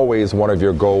 that's always one of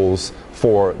your goals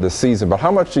for the season. But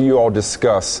how much do you all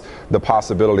discuss the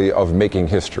possibility of making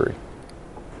history?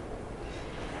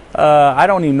 I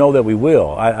don't even know that we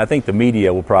will. I think the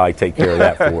media will probably take care of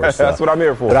that for us. That's what I'm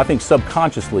here for. But I think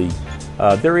subconsciously,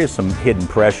 there is some hidden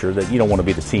pressure that you don't want to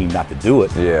be the team not to do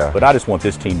it. Yeah. But I just want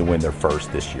this team to win their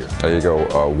first this year. There you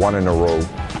go. One in a row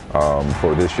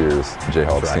for this year's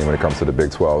Jayhawks team when it comes to the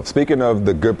Big 12. Speaking of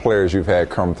the good players you've had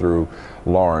come through,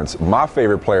 Lawrence, my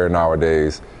favorite player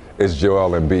nowadays is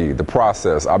Joel Embiid. The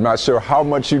process. I'm not sure how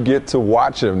much you get to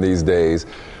watch him these days.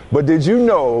 But did you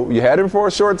know, you had him for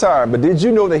a short time, but did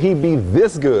you know that he'd be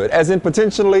this good, as in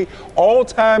potentially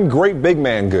all-time great big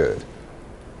man good?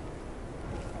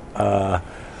 I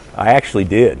actually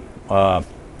did. I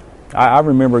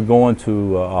remember going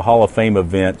to a Hall of Fame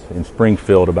event in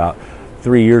Springfield about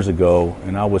 3 years ago,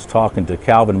 and I was talking to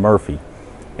Calvin Murphy,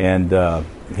 and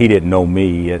he didn't know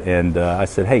me, and I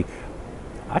said, hey,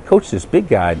 I coached this big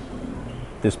guy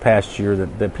this past year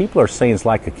that people are saying is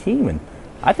like Hakeem, and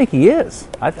I think he is.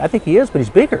 I think he is, but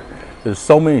he's bigger. There's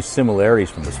so many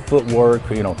similarities from his footwork.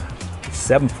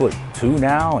 7'2"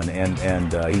 now,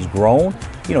 and he's grown.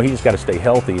 He just got to stay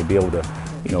healthy and be able to,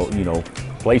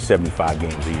 play 75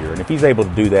 games a year. And if he's able to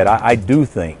do that, I do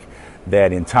think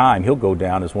that in time he'll go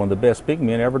down as one of the best big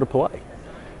men ever to play.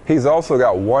 He's also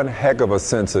got one heck of a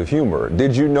sense of humor.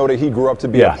 Did you know that he grew up to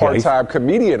be a part-time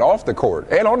comedian off the court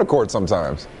and on the court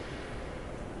sometimes?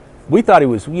 We thought he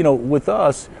was, with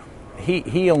us.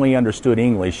 He only understood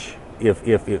English if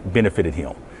it benefited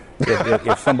him.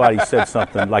 If somebody said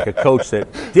something like a coach that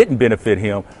didn't benefit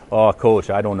him, oh,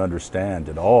 coach, I don't understand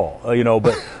at all.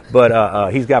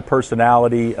 But he's got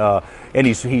personality, and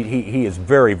he is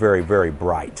very, very, very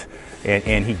bright,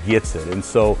 and he gets it. And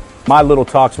so my little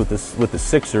talks with the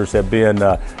Sixers have been,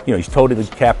 he's totally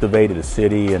captivated the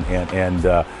city,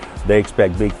 and they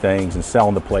expect big things and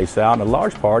selling the place out. And a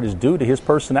large part is due to his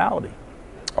personality.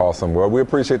 Awesome. Well, we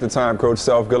appreciate the time, Coach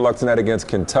Self. Good luck tonight against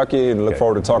Kentucky, and look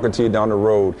forward to talking to you down the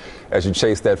road as you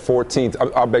chase that 14th,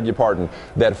 I beg your pardon,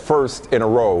 that first in a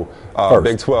row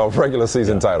Big 12 regular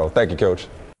season title. Thank you, Coach.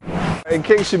 In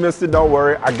case you missed it, don't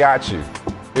worry, I got you.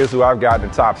 Here's who I've got in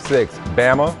the top 6.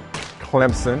 Bama,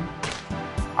 Clemson,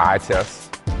 eye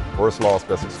test, first loss,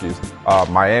 best excuse.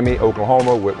 Miami,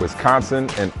 Oklahoma, with Wisconsin,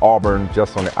 and Auburn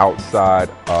just on the outside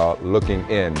looking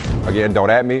in. Again, don't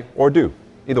at me or do.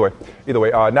 Either way.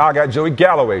 Now I got Joey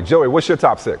Galloway. Joey, what's your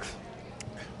top 6?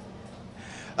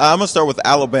 I'm going to start with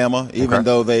Alabama, even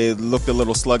though they looked a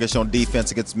little sluggish on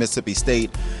defense against Mississippi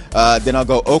State. Then I'll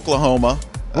go Oklahoma.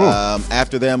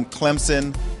 After them,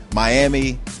 Clemson,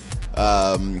 Miami,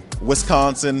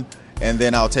 Wisconsin, and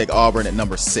then I'll take Auburn at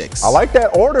number 6. I like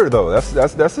that order, though.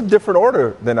 That's a different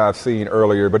order than I've seen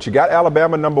earlier. But you got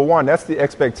Alabama number 1. That's the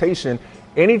expectation.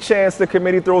 Any chance the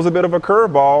committee throws a bit of a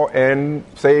curveball and,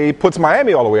 say, puts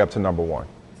Miami all the way up to number 1?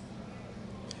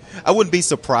 I wouldn't be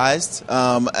surprised.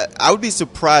 I would be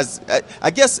surprised.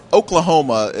 I guess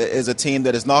Oklahoma is a team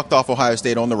that has knocked off Ohio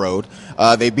State on the road.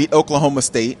 They beat Oklahoma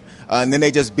State, and then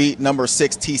they just beat number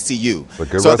 6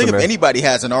 TCU. So I think if anybody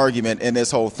has an argument in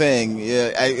this whole thing,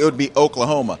 it would be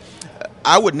Oklahoma.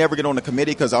 I would never get on the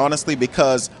committee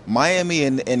because Miami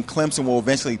and Clemson will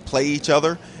eventually play each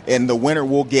other, and the winner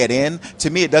will get in.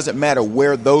 To me, it doesn't matter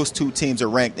where those two teams are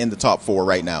ranked in the top 4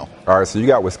 right now. All right, so you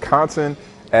got Wisconsin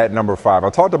at number 5. I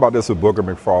talked about this with Booker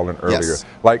McFarland earlier. Yes.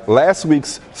 Like last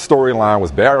week's storyline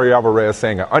was Barry Alvarez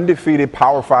saying an undefeated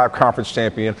Power 5 conference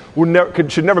champion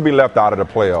should never be left out of the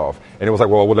playoff. And it was like,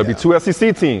 well, will there be 2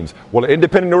 SEC teams? Will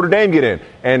independent Notre Dame get in?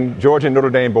 And Georgia and Notre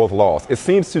Dame both lost. It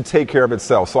seems to take care of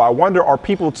itself. So I wonder, are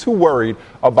people too worried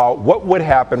about what would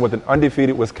happen with an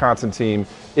undefeated Wisconsin team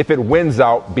if it wins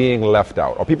out being left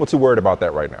out? Are people too worried about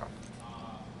that right now?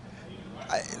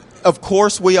 Of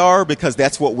course we are, because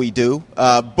that's what we do.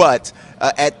 But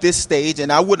at this stage,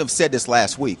 and I wouldn't have said this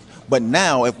last week, but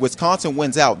now if Wisconsin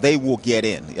wins out, they will get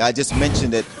in. I just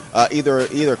mentioned that either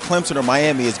Clemson or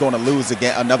Miami is going to lose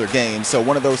another game, so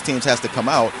one of those teams has to come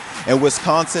out. And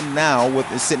Wisconsin now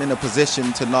is sitting in a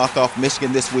position to knock off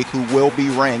Michigan this week, who will be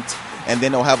ranked, and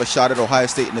then they'll have a shot at Ohio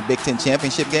State in the Big Ten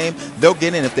championship game. They'll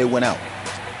get in if they win out.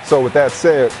 So with that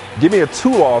said, give me a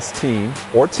 2-loss team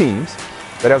or teams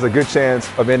that has a good chance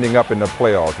of ending up in the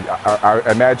playoffs?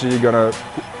 I imagine you're going to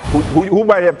who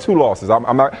might have 2 losses?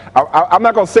 I'm not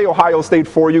going to say Ohio State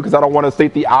for you because I don't want to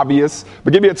state the obvious,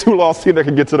 but give me a 2-loss team that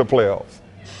can get to the playoffs.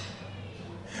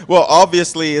 Well,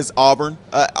 obviously is Auburn,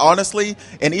 honestly,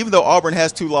 and even though Auburn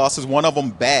has 2 losses, one of them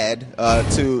bad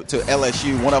to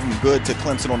LSU, one of them good to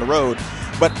Clemson on the road.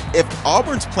 But if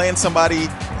Auburn's playing somebody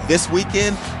this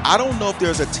weekend, I don't know if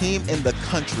there's a team in the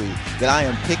country that I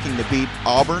am picking to beat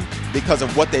Auburn because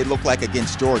of what they look like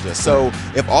against Georgia. So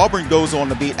if Auburn goes on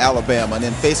to beat Alabama and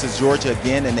then faces Georgia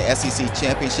again in the SEC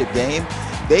championship game,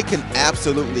 they can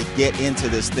absolutely get into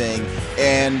this thing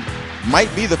and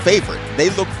might be the favorite.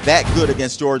 They look that good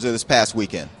against Georgia this past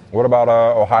weekend. What about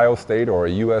Ohio State or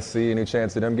USC? Any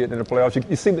chance of them getting in the playoffs?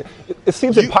 It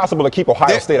seems impossible to keep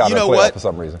Ohio State out of the playoffs for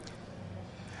some reason.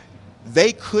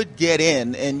 They could get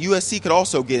in, and USC could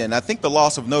also get in. I think the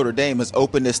loss of Notre Dame has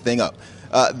opened this thing up.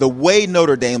 The way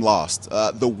Notre Dame lost,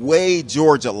 the way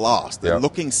Georgia lost, they're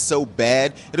looking so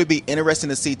bad. It'll be interesting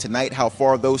to see tonight how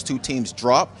far those 2 teams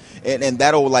drop, and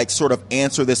that'll like sort of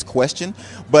answer this question.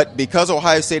 But because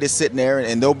Ohio State is sitting there,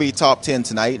 and they'll be top 10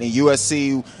 tonight, and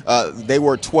USC, they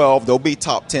were 12, they'll be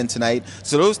top 10 tonight.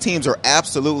 So those teams are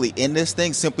absolutely in this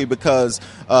thing simply because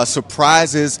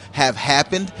surprises have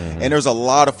happened, and there's a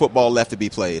lot of football left to be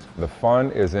played. The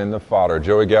fun is in the fodder.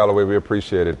 Joey Galloway, we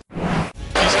appreciate it.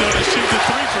 He's going to shoot the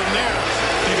 3 from there.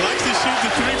 He likes to shoot the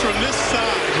 3 from this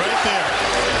side, right there.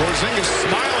 Porzingis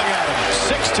smiling at him.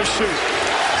 6 to shoot.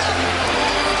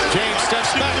 James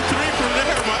steps back. The 3 from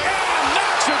there, Mike. And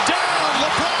knocks it down.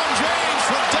 LeBron James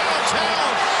from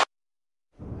downtown.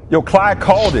 Yo, Clyde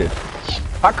called it.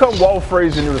 How come Walt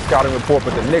Frazier knew the scouting report,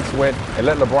 but the Knicks went and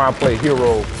let LeBron play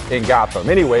hero in Gotham?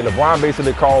 Anyway, LeBron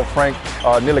basically called Frank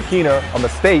Ntilikina a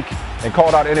mistake and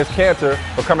called out Enes Kanter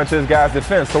for coming to his guy's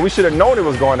defense. So we should have known it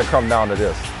was going to come down to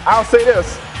this. I'll say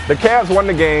this. The Cavs won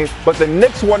the game, but the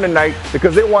Knicks won tonight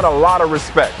because they won a lot of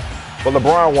respect. But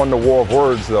LeBron won the war of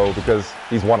words, though, because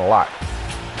he's won a lot.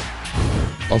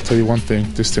 I'll tell you one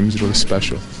thing. This team is really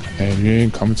special. And you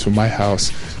ain't coming to my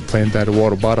house playing that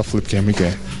water bottle flip game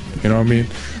again. You know what I mean?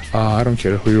 I don't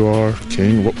care who you are,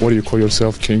 king, what do you call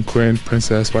yourself, king, queen,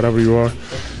 princess, whatever you are.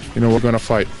 You know, we're going to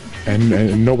fight.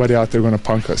 And nobody out there going to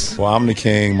punk us. Well, I'm the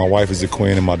king, my wife is the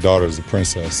queen, and my daughter is the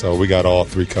princess. So we got all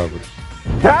 3 covered.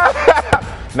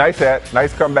 Nice hat.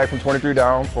 Nice comeback from 23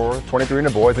 down for 23 and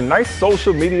the boys. And nice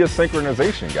social media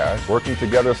synchronization, guys. Working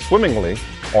together swimmingly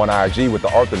on IG with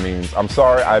the Arthur memes. I'm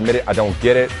sorry, I admit it, I don't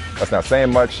get it. That's not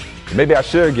saying much. Maybe I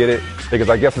should get it because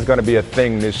I guess it's going to be a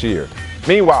thing this year.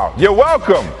 Meanwhile, you're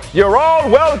welcome. You're all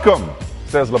welcome,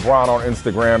 says LeBron on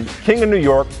Instagram. King of New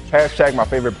York, hashtag my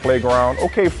favorite playground.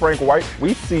 Okay, Frank White,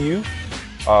 we see you.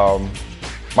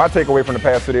 My takeaway from the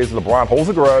past 2 days is LeBron holds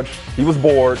a grudge. He was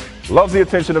bored, loves the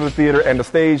attention of the theater and the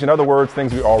stage. In other words,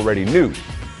 things we already knew.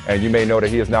 And you may know that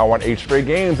he has now won 8 straight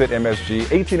games at MSG,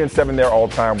 18-7 there all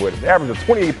time with an average of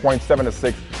 28 points, 7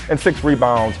 assists, and 6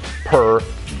 rebounds per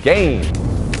game.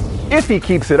 If he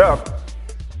keeps it up,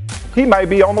 he might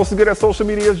be almost as good at social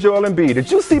media as Joel Embiid.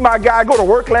 Did you see my guy go to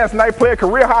work last night, play a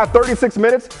career-high 36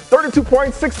 minutes, 32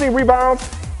 points, 16 rebounds,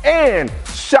 and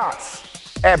shots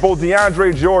at both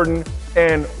DeAndre Jordan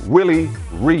and Willie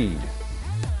Reed?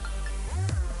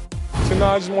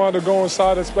 Tonight I just wanted to go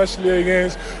inside, especially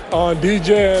against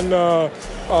DJ and I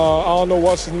don't know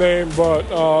what's his name, but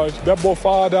that boy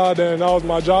fouled out, and that was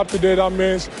my job today. That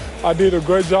means I did a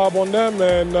great job on them,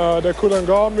 and they couldn't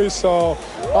guard me. So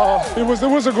it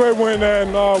was a great win,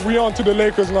 and we on to the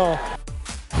Lakers now.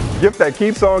 Gift that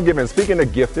keeps on giving. Speaking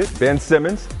of gifted, Ben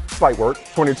Simmons, slight work,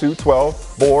 22,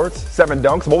 12 boards, 7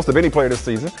 dunks, most of any player this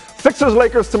season. Sixers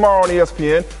Lakers tomorrow on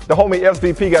ESPN. The homie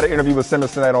SVP got an interview with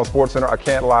Simmons tonight on SportsCenter. I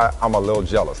can't lie, I'm a little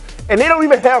jealous. And they don't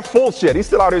even have Fultz yet. He's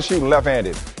still out here shooting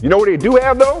left-handed. You know what they do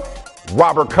have, though?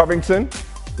 Robert Covington,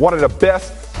 one of the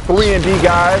best 3-and-D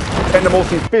guys and the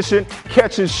most efficient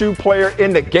catch-and-shoot player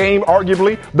in the game,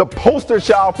 arguably. The poster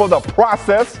child for the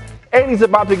process. And he's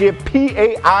about to get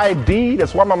PAID.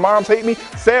 That's why my moms hate me.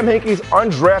 Sam Hinkie's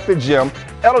undrafted gem,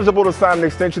 eligible to sign an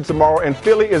extension tomorrow, and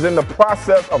Philly is in the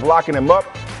process of locking him up.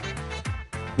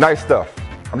 Nice stuff.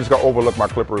 I'm just going to overlook my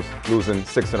Clippers losing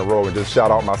 6 in a row and just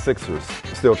shout out my Sixers.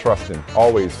 Still trusting.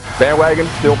 Always. Bandwagon,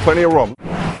 still plenty of room.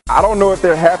 I don't know if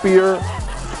they're happier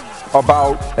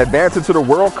about advancing to the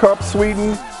World Cup,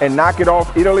 Sweden, and knocking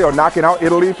off Italy or knocking out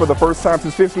Italy for the first time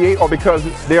since '58, or because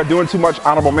they are doing too much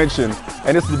honorable mention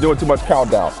and this is doing too much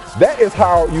countdown. That is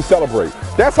how you celebrate.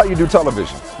 That's how you do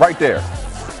television, right there.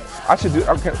 I should do,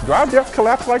 okay, do our desk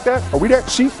collapse like that? Are we that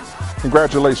cheap?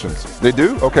 Congratulations. They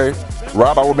do? Okay.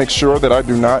 Rob, I will make sure that I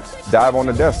do not dive on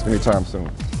the desk anytime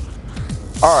soon.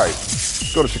 All right.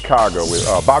 Let's go to Chicago with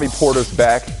Bobby Portis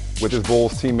back with his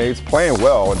Bulls teammates, playing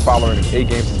well and following an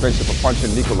 8-game suspension for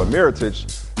punching Nikola Mirotic.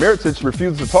 Mirotic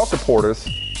refuses to talk to Portis,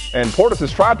 and Portis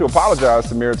has tried to apologize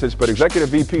to Mirotic, but Executive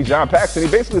VP John Paxson, he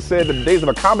basically said that the days of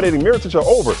accommodating Mirotic are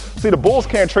over. See, the Bulls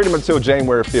can't trade him until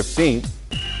January 15th.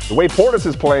 The way Portis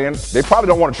is playing, they probably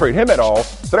don't want to trade him at all.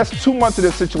 So that's 2 months of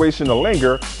this situation to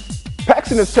linger.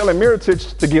 Paxson is telling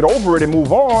Mirotic to get over it and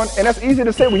move on, and that's easy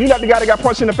to say when you're not the guy that got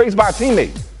punched in the face by a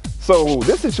teammate. So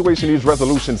this situation needs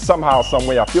resolution somehow, some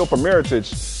way. I feel for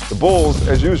Mirotic, the Bulls,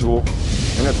 as usual,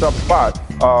 in a tough spot.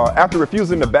 After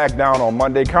refusing to back down on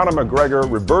Monday, Conor McGregor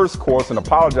reversed course and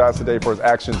apologized today for his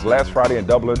actions last Friday in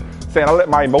Dublin, saying, I let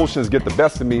my emotions get the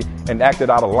best of me and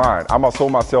acted out of line. I must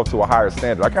hold myself to a higher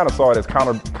standard. I kind of saw it as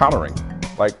countering,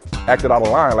 like acted out of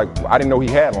line, like I didn't know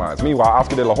he had lines. Meanwhile,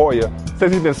 Oscar De La Hoya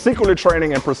says he's been secretly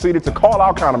training and proceeded to call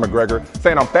out Conor McGregor,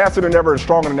 saying, I'm faster than ever and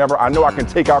stronger than ever. I know I can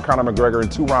take out Conor McGregor in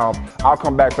 2 rounds. I'll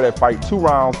come back for that fight. 2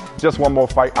 rounds, just one more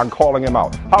fight. I'm calling him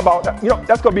out. How about,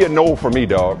 that's going to be a no for me,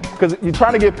 dog, because you're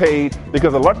trying to get paid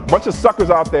because a bunch of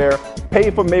suckers out there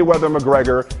paid for Mayweather and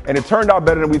McGregor, and it turned out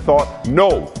better than we thought.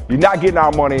 No, you're not getting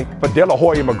our money for De La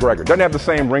Hoya McGregor. Doesn't have the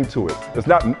same ring to it. It's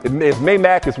not, it's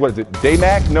Maymac, it's what is it,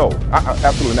 Daymac? No,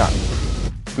 absolutely not.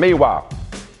 Meanwhile,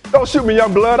 don't shoot me,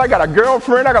 young blood. I got a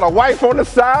girlfriend. I got a wife on the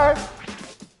side.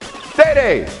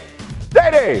 Day.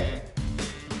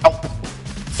 Oh,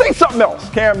 say something else.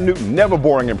 Cam Newton, never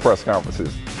boring in press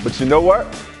conferences. But you know what?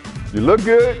 You look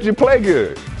good, you play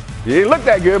good. He didn't look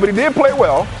that good, but he did play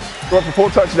well. Threw for 4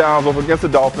 touchdowns over against the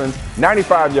Dolphins,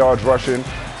 95 yards rushing.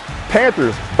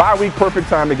 Panthers, bye-week perfect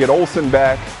time to get Olsen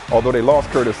back, although they lost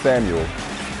Curtis Samuel.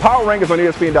 Power rankings on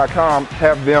ESPN.com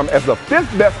have them as the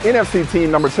 5th best NFC team,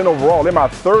 number 10 overall. They're my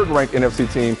 3rd ranked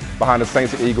NFC team behind the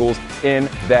Saints and Eagles in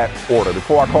that order.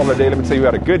 Before I call it a day, let me tell you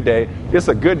had a good day. It's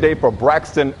a good day for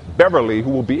Braxton Beverly,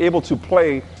 who will be able to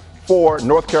play for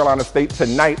North Carolina State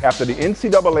tonight after the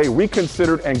NCAA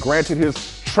reconsidered and granted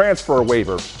his transfer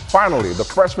waiver. Finally, the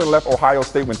freshman left Ohio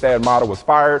State when Thad Matta was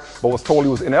fired, but was told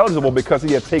he was ineligible because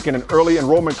he had taken an early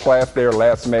enrollment class there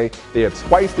last May. They had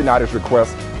twice denied his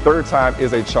request. 3rd time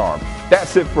is a charm.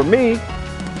 That's it for me.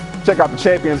 Check out the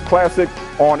Champions Classic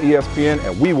on ESPN,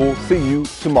 and we will see you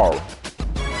tomorrow.